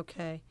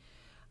 Okay.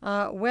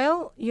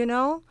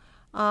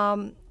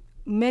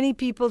 Many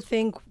people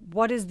think,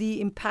 what is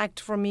the impact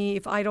for me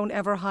if I don't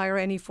ever hire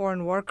any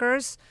foreign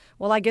workers?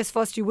 Well, I guess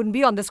first you wouldn't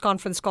be on this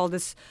conference call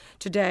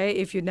today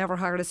if you never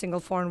hired a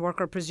single foreign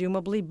worker,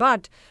 presumably.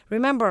 But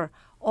remember,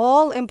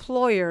 all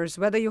employers,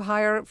 whether you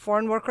hire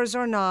foreign workers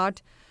or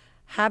not,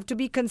 have to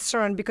be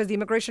concerned because the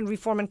Immigration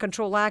Reform and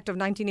Control Act of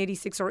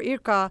 1986, or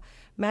IRCA,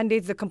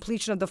 mandates the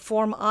completion of the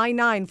Form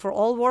I-9 for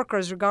all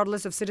workers,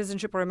 regardless of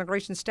citizenship or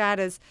immigration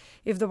status,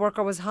 if the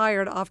worker was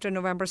hired after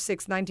November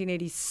 6,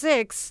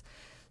 1986.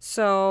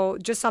 So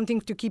just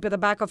something to keep at the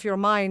back of your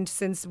mind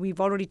since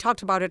we've already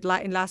talked about it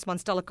in last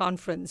month's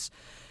teleconference.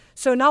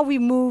 So now we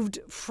moved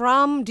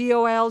from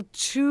DOL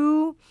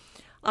to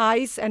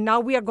ICE, and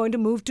now we are going to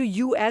move to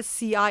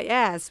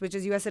USCIS, which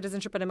is U.S.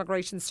 Citizenship and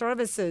Immigration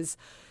Services.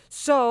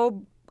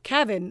 So,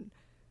 Kevin,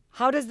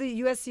 how does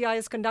the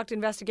USCIS conduct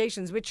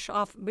investigations? Which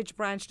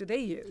branch do they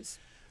use?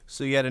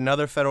 So yet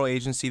another federal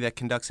agency that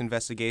conducts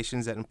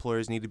investigations that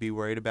employers need to be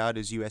worried about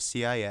is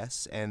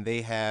USCIS, and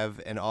they have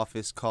an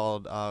office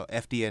called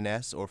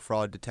FDNS, or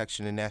Fraud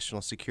Detection and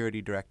National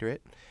Security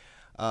Directorate.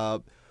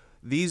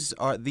 These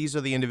are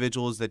the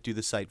individuals that do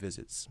the site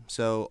visits.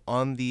 So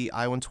on the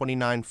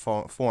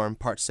I-129 form,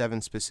 Part 7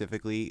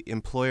 specifically,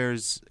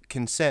 employers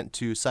consent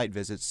to site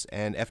visits,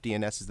 and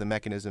FDNS is the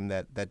mechanism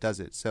that does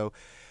it. So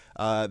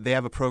they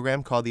have a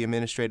program called the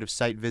Administrative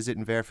Site Visit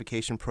and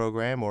Verification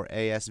Program, or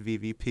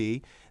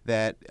ASVVP,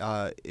 that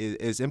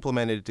is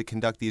implemented to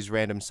conduct these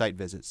random site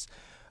visits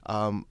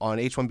on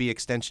H-1B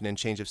extension and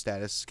change of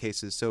status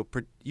cases. So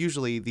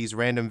usually these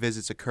random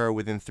visits occur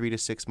within 3 to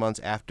 6 months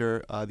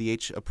after the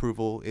H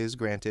approval is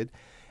granted.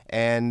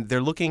 And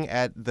they're looking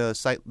at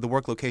the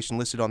work location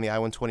listed on the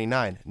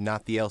I-129,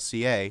 not the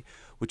LCA,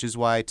 which is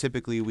why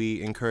typically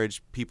we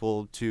encourage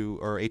people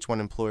or H-1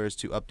 employers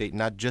to update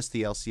not just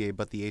the LCA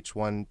but the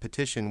H-1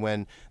 petition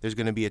when there's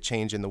going to be a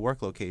change in the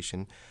work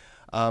location.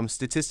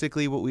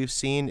 Statistically, what we've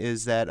seen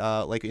is that,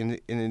 like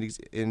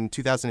in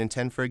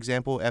 2010, for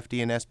example,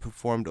 FDNS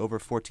performed over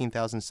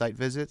 14,000 site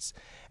visits,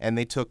 and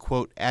they took,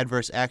 quote,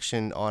 adverse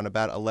action on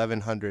about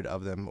 1,100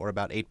 of them, or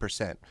about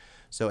 8%.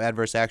 So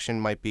adverse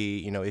action might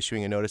be,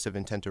 issuing a notice of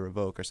intent to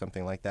revoke or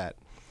something like that.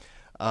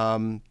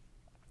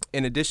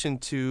 In addition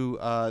to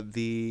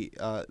the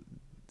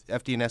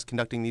FDNS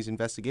conducting these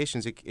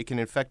investigations, it can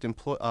affect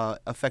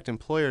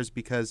employers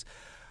because,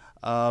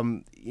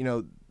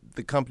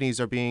 the companies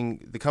would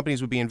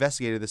be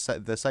investigated.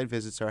 The site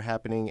visits are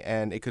happening,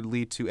 and it could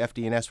lead to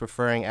FDNS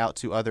referring out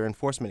to other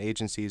enforcement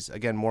agencies.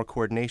 Again, more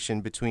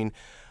coordination between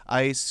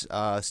ICE,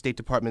 State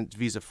Department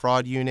Visa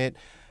Fraud Unit.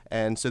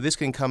 And so this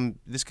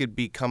could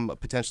become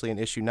potentially an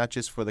issue not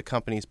just for the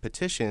company's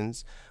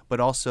petitions, but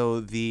also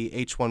the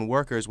H-1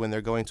 workers when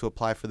they're going to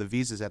apply for the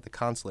visas at the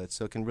consulate.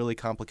 So it can really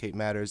complicate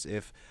matters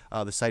if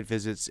the site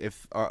visits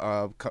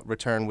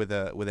return with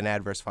an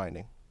adverse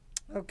finding.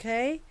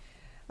 Okay.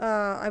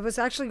 I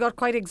got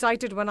quite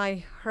excited when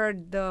I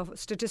heard the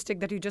statistic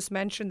that you just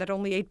mentioned, that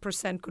only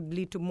 8% could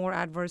lead to more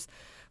adverse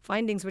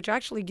findings, which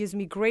actually gives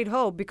me great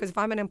hope, because if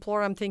I'm an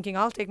employer, I'm thinking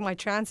I'll take my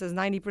chances.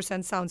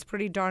 90% sounds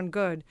pretty darn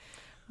good.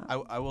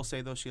 I will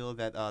say, though, Sheila,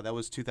 that that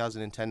was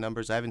 2010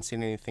 numbers. I haven't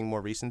seen anything more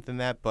recent than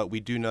that, but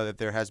we do know that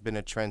there has been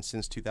a trend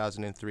since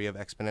 2003 of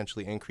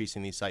exponentially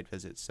increasing these site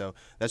visits. So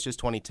that's just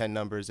 2010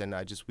 numbers, and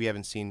we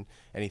haven't seen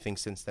anything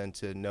since then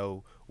to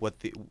know what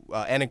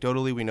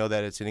anecdotally we know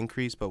that it's an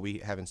increase, but we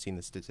haven't seen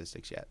the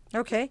statistics yet.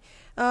 Okay.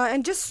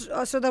 And just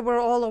so that we're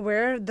all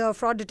aware, the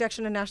Fraud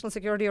Detection and National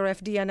Security, or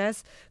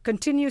FDNS,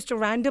 continues to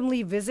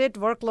randomly visit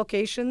work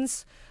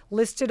locations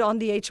listed on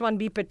the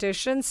H-1B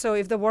petition. So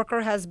if the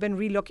worker has been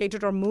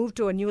relocated or moved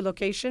to a new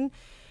location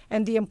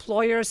and the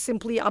employer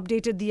simply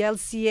updated the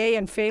LCA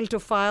and failed to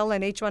file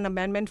an H-1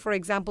 amendment, for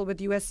example, with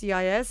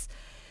USCIS,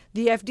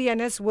 the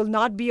FDNS will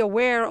not be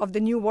aware of the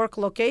new work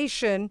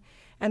location,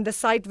 and the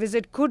site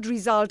visit could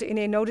result in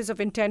a notice of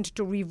intent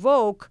to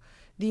revoke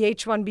the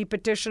H-1B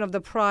petition of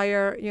the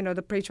prior,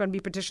 the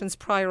H-1B petition's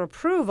prior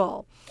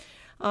approval.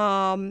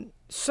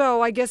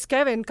 So I guess,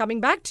 Kevin, coming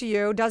back to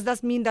you, does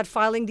that mean that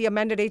filing the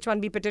amended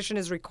H-1B petition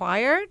is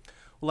required?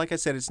 Well, like I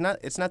said, it's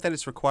not that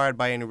it's required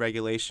by any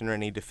regulation or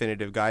any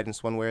definitive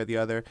guidance one way or the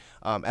other.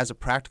 As a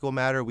practical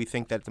matter, we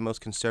think that the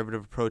most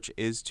conservative approach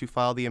is to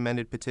file the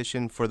amended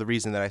petition for the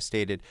reason that I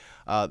stated.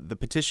 The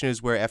petition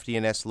is where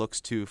FDNS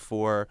looks to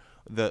for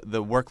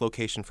the work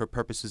location for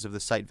purposes of the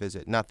site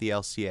visit, not the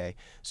LCA.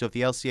 So if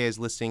the LCA is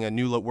listing a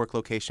new work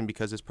location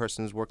because this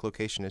person's work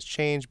location has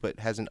changed, but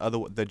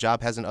the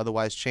job hasn't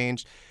otherwise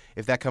changed,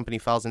 if that company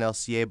files an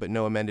LCA but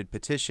no amended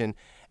petition,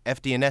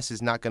 FDNS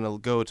is not going to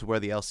go to where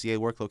the LCA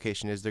work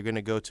location is. They're going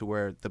to go to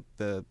where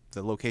the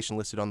location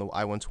listed on the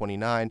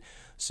I-129.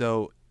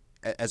 So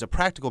as a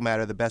practical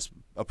matter, the best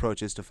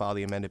approach is to file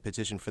the amended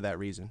petition for that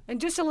reason.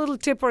 And just a little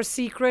tip or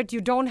secret,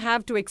 you don't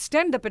have to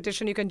extend the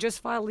petition. You can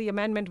just file the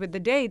amendment with the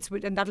dates,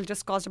 and that'll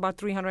just cost about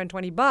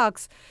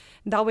 $320.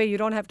 That way you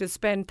don't have to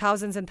spend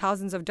thousands and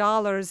thousands of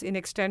dollars in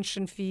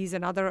extension fees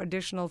and other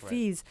additional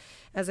fees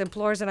as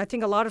employers. And I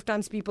think a lot of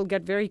times people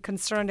get very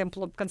concerned.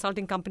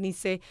 Consulting companies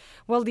say,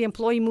 well, the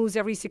employee moves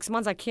every 6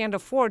 months. I can't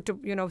afford to,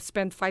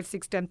 spend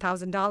 $5,000, $6,000,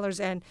 $10,000.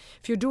 And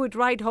if you do it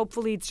right,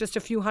 hopefully it's just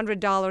a few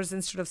 $100s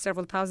instead of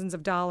several thousands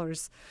of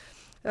dollars.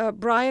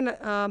 Brian,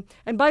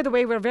 and by the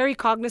way, we're very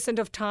cognizant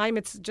of time.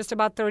 It's just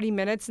about 30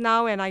 minutes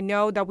now, and I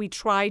know that we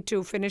try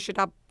to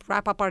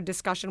wrap up our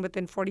discussion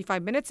within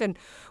 45 minutes, and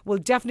we'll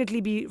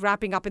definitely be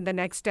wrapping up in the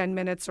next 10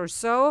 minutes or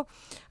so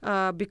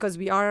because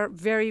we are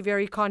very,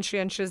 very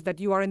conscientious that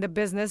you are in the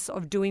business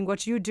of doing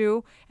what you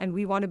do, and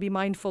we want to be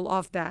mindful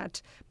of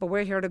that. But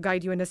we're here to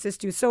guide you and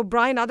assist you. So,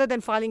 Brian, other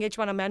than filing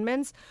H-1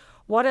 amendments,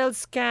 what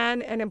else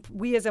can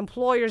we as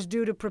employers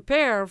do to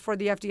prepare for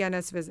the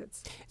FDNS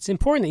visits? It's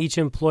important that each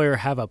employer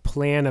have a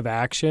plan of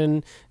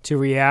action to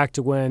react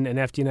when an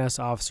FDNS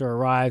officer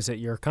arrives at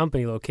your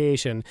company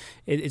location.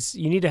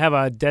 You need to have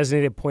a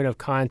designated point of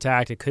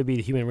contact. It could be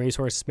the human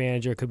resources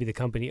manager, it could be the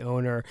company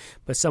owner,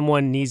 but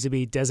someone needs to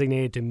be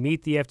designated to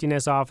meet the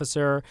FDNS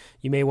officer.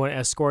 You may want to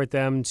escort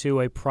them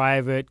to a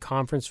private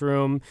conference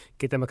room,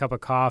 get them a cup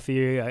of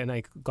coffee and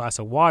a glass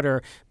of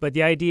water. But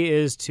the idea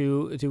is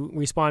to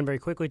respond very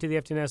quickly to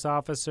the FDNS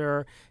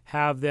officer,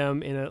 have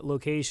them in a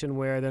location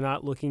where they're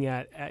not looking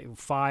at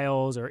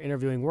files or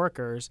interviewing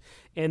workers.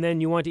 And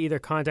then you want to either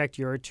contact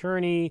your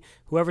attorney,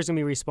 whoever's going to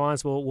be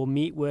responsible will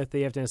meet with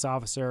the FDNS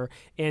officer.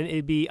 And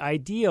it'd be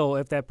ideal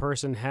if that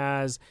person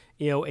has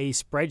a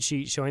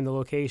spreadsheet showing the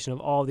location of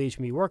all the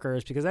H-1B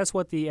workers, because that's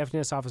what the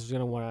FDNS officer is going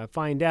to want to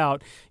find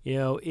out.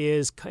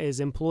 Is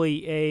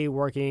employee A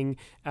working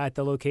at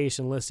the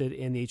location listed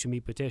in the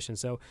H-1B petition?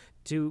 So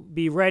to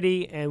be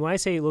ready, and when I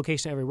say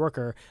location of every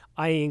worker,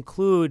 I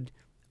include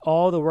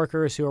all the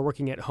workers who are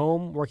working at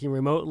home, working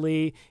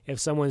remotely. If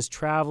someone's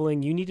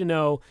traveling, you need to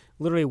know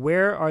literally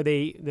where are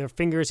their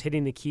fingers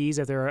hitting the keys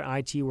if they're an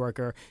IT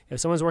worker. If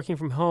someone's working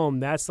from home,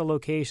 that's the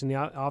location the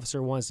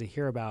officer wants to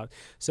hear about.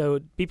 So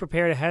be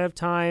prepared ahead of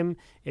time.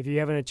 If you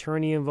have an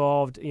attorney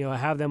involved,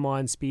 have them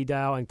on speed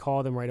dial and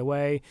call them right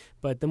away.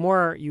 But the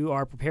more you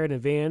are prepared in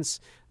advance,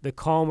 the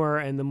calmer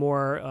and the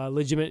more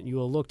legitimate you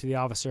will look to the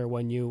officer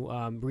when you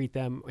greet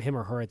him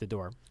or her at the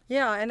door.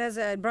 Yeah, and as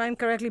Brian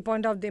correctly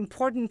pointed out, the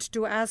important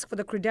to ask for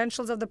the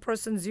credentials of the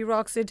person,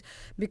 Xerox it,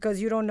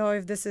 because you don't know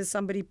if this is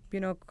somebody,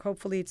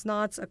 hopefully it's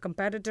not a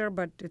competitor,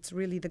 but it's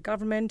really the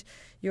government.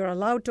 You're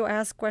allowed to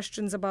ask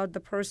questions about the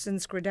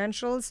person's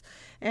credentials,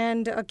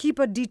 and keep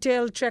a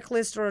detailed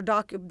checklist or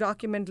a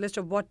document list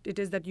of what it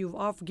is that you've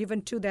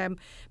given to them,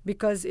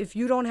 because if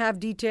you don't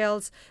have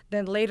details,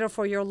 then later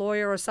for your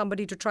lawyer or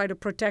somebody to try to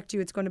protect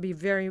you, it's going to be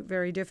very,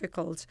 very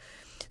difficult.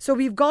 So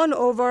we've gone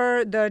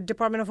over the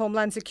Department of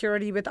Homeland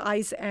Security with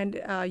ICE and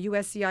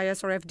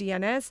USCIS or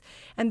FDNS,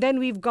 and then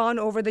we've gone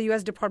over the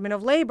U.S. Department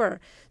of Labor.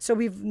 So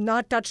we've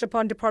not touched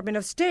upon Department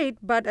of State,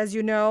 but as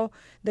you know,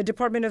 the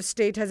Department of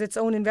State has its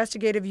own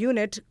investigative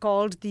unit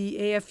called the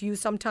AFU,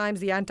 sometimes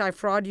the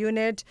Anti-Fraud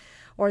Unit,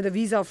 or the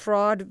Visa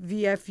Fraud,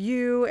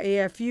 VFU,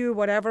 AFU,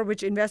 whatever,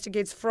 which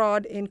investigates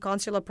fraud in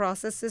consular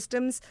process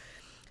systems.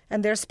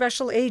 And they're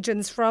special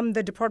agents from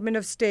the Department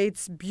of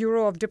State's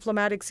Bureau of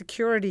Diplomatic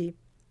Security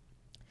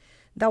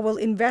that will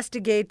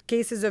investigate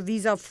cases of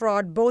visa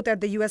fraud both at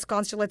the U.S.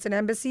 consulates and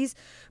embassies,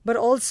 but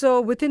also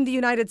within the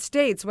United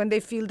States when they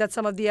feel that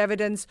some of the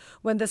evidence,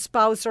 when the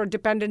spouse or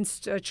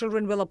dependents'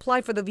 children will apply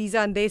for the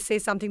visa and they say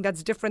something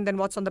that's different than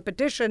what's on the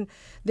petition,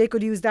 they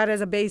could use that as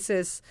a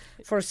basis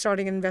for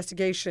starting an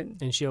investigation.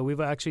 And Sheila,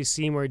 we've actually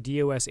seen where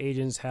DOS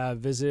agents have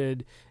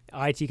visited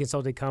IT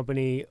consulting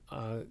company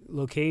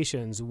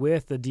locations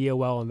with the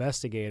DOL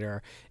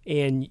investigator,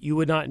 and you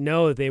would not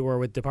know that they were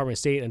with Department of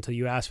State until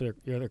you asked for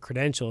their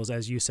credentials,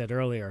 as you said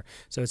earlier.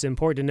 So it's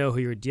important to know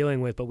who you're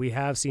dealing with, but we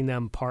have seen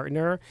them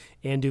partner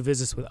and do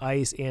visits with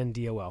ICE and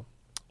DOL.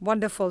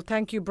 Wonderful.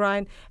 Thank you,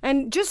 Brian.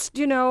 And just,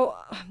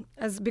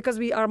 because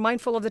we are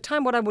mindful of the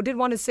time, what I did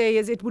want to say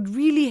is it would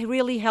really,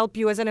 really help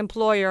you as an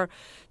employer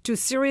to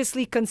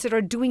seriously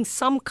consider doing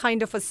some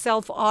kind of a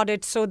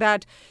self-audit so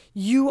that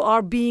you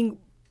are being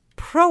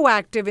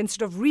proactive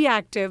instead of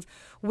reactive,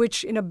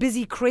 which in a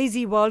busy,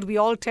 crazy world, we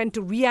all tend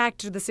to react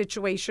to the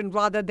situation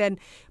rather than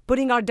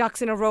putting our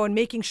ducks in a row and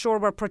making sure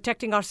we're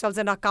protecting ourselves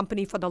and our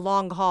company for the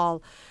long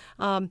haul.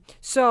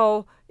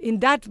 So in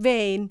that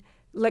vein,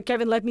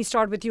 Kevin, let me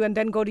start with you and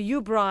then go to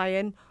you,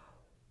 Brian.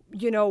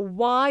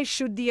 Why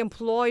should the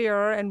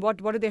employer and what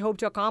do they hope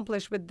to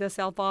accomplish with the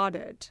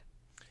self-audit?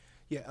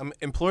 Yeah,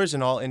 employers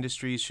in all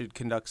industries should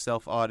conduct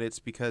self-audits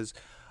because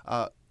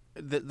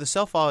the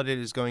self-audit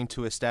is going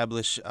to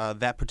establish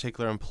that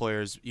particular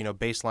employer's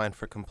baseline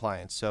for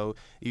compliance. So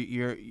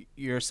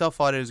your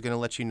self-audit is going to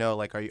let you know,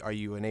 like, are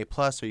you an A+,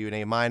 are you an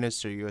A-,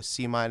 are you a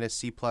C-,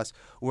 C+,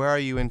 where are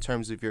you in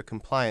terms of your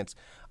compliance?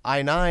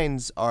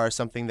 I-9s are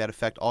something that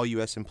affect all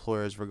U.S.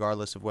 employers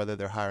regardless of whether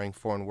they're hiring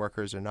foreign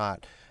workers or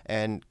not.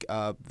 And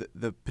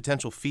the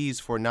potential fees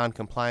for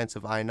non-compliance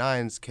of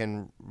I-9s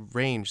can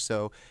range,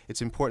 so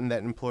it's important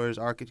that employers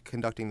are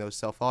conducting those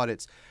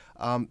self-audits.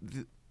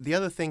 The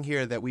other thing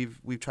here that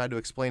we've tried to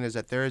explain is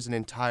that there is an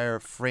entire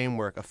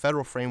framework, a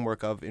federal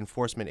framework of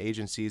enforcement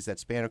agencies that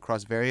span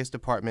across various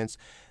departments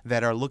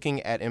that are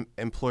looking at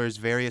employers'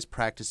 various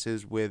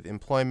practices with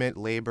employment,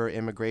 labor,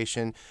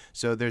 immigration.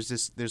 So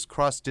there's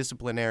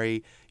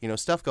cross-disciplinary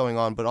stuff going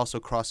on, but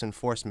also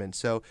cross-enforcement.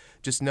 So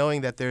just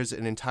knowing that there's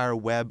an entire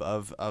web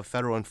of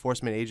federal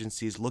enforcement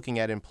agencies looking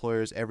at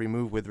employers' every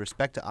move with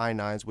respect to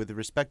I-9s, with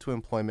respect to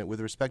employment, with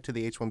respect to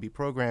the H-1B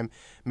program,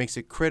 makes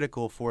it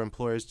critical for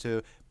employers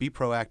to be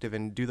proactive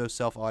and do those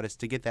self-audits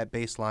to get that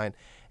baseline.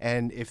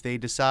 And if they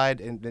decide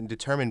and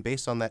determine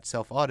based on that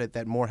self-audit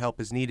that more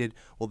help is needed,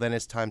 well, then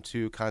it's time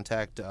to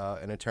contact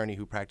an attorney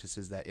who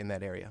practices that in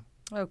that area.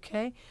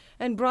 Okay.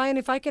 And Brian,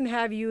 if I can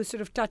have you sort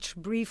of touch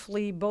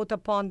briefly both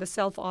upon the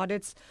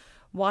self-audits,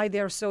 why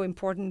they're so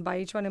important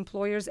by H1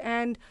 employers,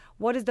 and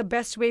what is the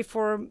best way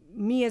for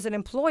me as an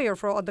employer,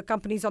 for all the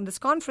companies on this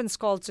conference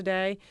call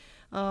today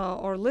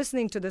or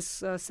listening to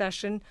this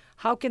session,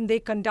 how can they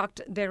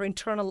conduct their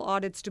internal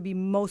audits to be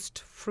most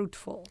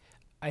fruitful?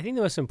 I think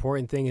the most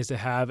important thing is to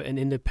have an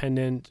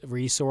independent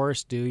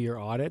resource do your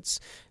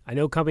audits. I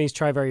know companies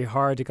try very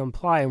hard to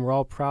comply, and we're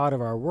all proud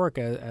of our work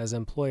as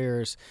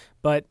employers,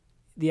 but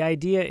the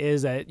idea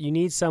is that you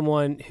need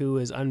someone who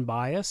is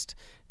unbiased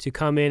to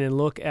come in and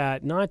look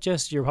at not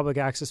just your public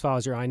access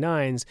files, your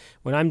I-9s.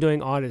 When I'm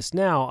doing audits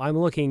now, I'm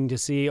looking to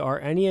see, are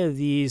any of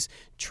these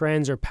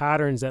trends or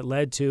patterns that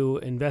led to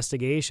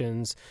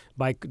investigations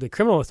by the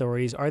criminal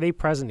authorities, are they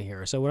present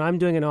here? So when I'm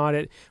doing an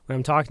audit, when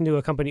I'm talking to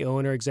a company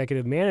owner,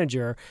 executive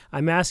manager,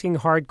 I'm asking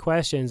hard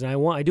questions, and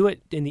I do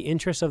it in the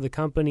interest of the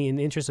company, in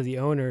the interest of the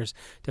owners,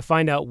 to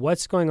find out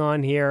what's going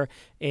on here,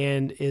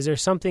 and is there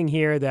something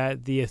here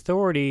that the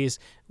authorities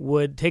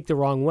would take the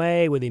wrong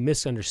way? Would they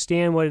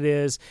misunderstand what it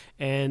is?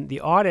 And the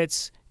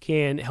audits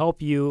can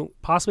help you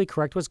possibly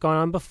correct what's gone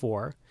on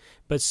before,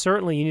 but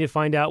certainly you need to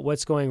find out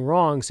what's going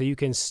wrong so you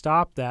can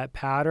stop that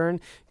pattern,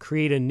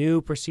 create a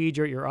new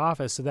procedure at your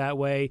office so that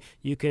way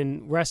you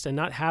can rest and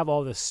not have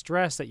all the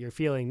stress that you're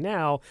feeling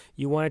now.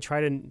 You want to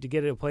try to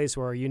get to a place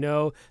where you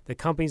know the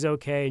company's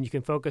okay and you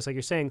can focus, like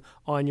you're saying,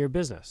 on your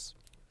business.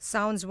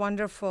 Sounds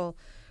wonderful.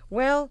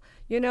 Well,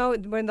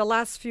 we're in the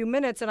last few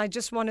minutes, and I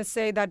just want to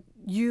say that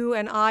you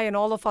and I and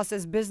all of us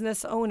as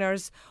business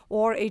owners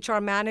or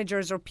HR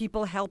managers or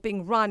people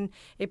helping run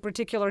a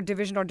particular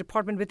division or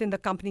department within the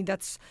company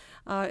that's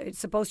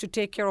supposed to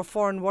take care of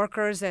foreign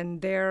workers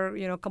and their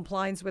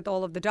compliance with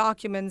all of the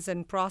documents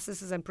and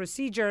processes and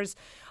procedures,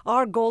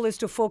 our goal is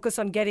to focus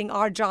on getting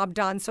our job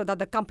done so that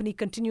the company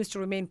continues to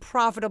remain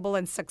profitable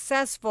and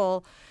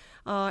successful.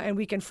 And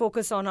we can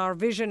focus on our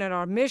vision and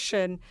our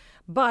mission.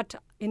 But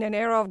in an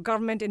era of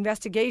government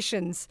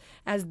investigations,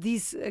 as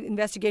these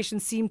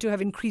investigations seem to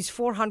have increased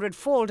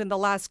 400-fold in the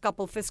last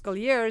couple fiscal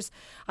years,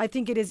 I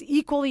think it is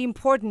equally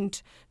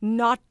important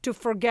not to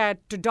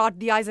forget to dot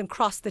the I's and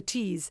cross the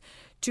T's,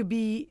 to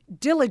be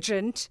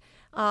diligent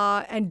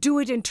and do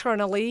it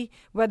internally,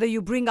 whether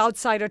you bring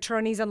outside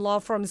attorneys and law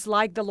firms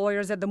like the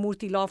lawyers at the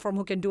Murthy Law Firm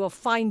who can do a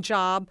fine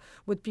job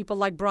with people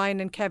like Brian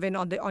and Kevin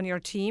on your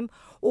team,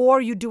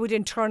 or you do it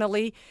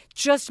internally.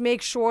 Just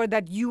make sure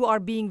that you are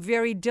being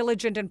very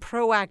diligent and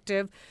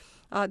proactive.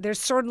 There's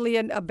certainly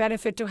a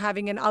benefit to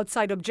having an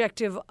outside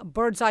objective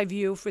bird's eye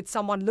view with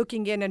someone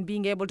looking in and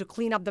being able to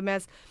clean up the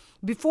mess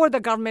before the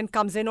government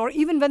comes in, or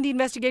even when the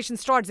investigation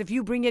starts. If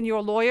you bring in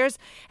your lawyers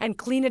and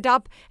clean it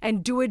up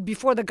and do it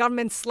before the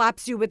government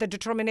slaps you with a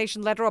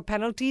determination letter of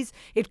penalties,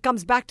 it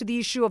comes back to the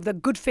issue of the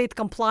good faith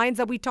compliance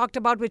that we talked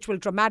about, which will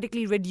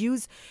dramatically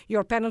reduce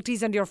your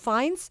penalties and your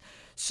fines.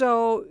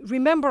 So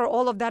remember,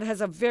 all of that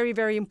has a very,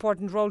 very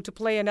important role to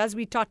play. And as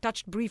we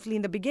touched briefly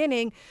in the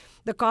beginning,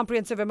 the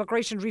Comprehensive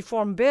Immigration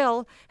Reform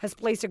Bill has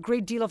placed a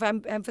great deal of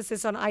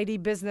emphasis on ID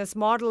business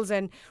models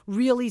and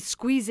really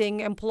squeezing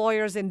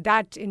employers in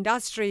that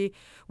industry,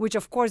 which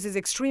of course is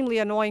extremely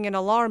annoying and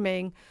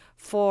alarming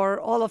for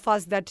all of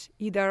us that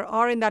either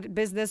are in that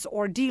business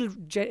or deal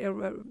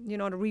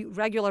on a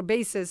regular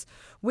basis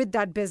with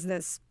that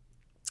business.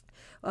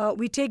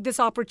 We take this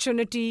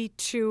opportunity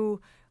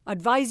to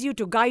advise you,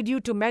 to guide you,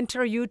 to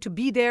mentor you, to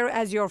be there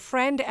as your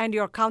friend and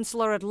your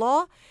counselor at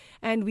law.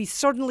 And we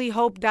certainly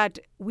hope that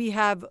we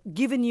have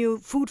given you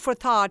food for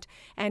thought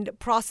and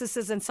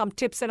processes and some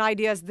tips and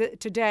ideas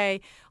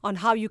today on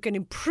how you can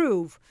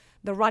improve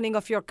the running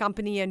of your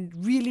company and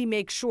really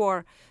make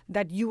sure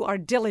that you are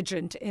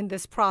diligent in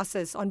this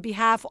process. On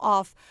behalf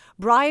of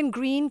Brian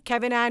Green,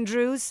 Kevin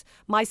Andrews,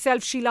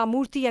 myself, Sheila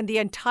Murthy, and the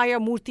entire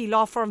Murthy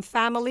Law Firm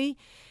family,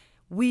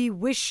 we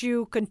wish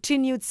you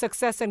continued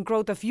success and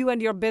growth of you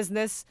and your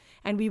business,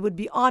 and we would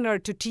be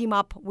honored to team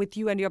up with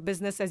you and your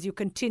business as you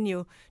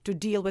continue to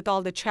deal with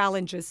all the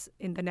challenges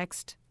in the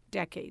next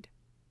decade.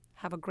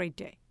 Have a great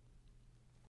day.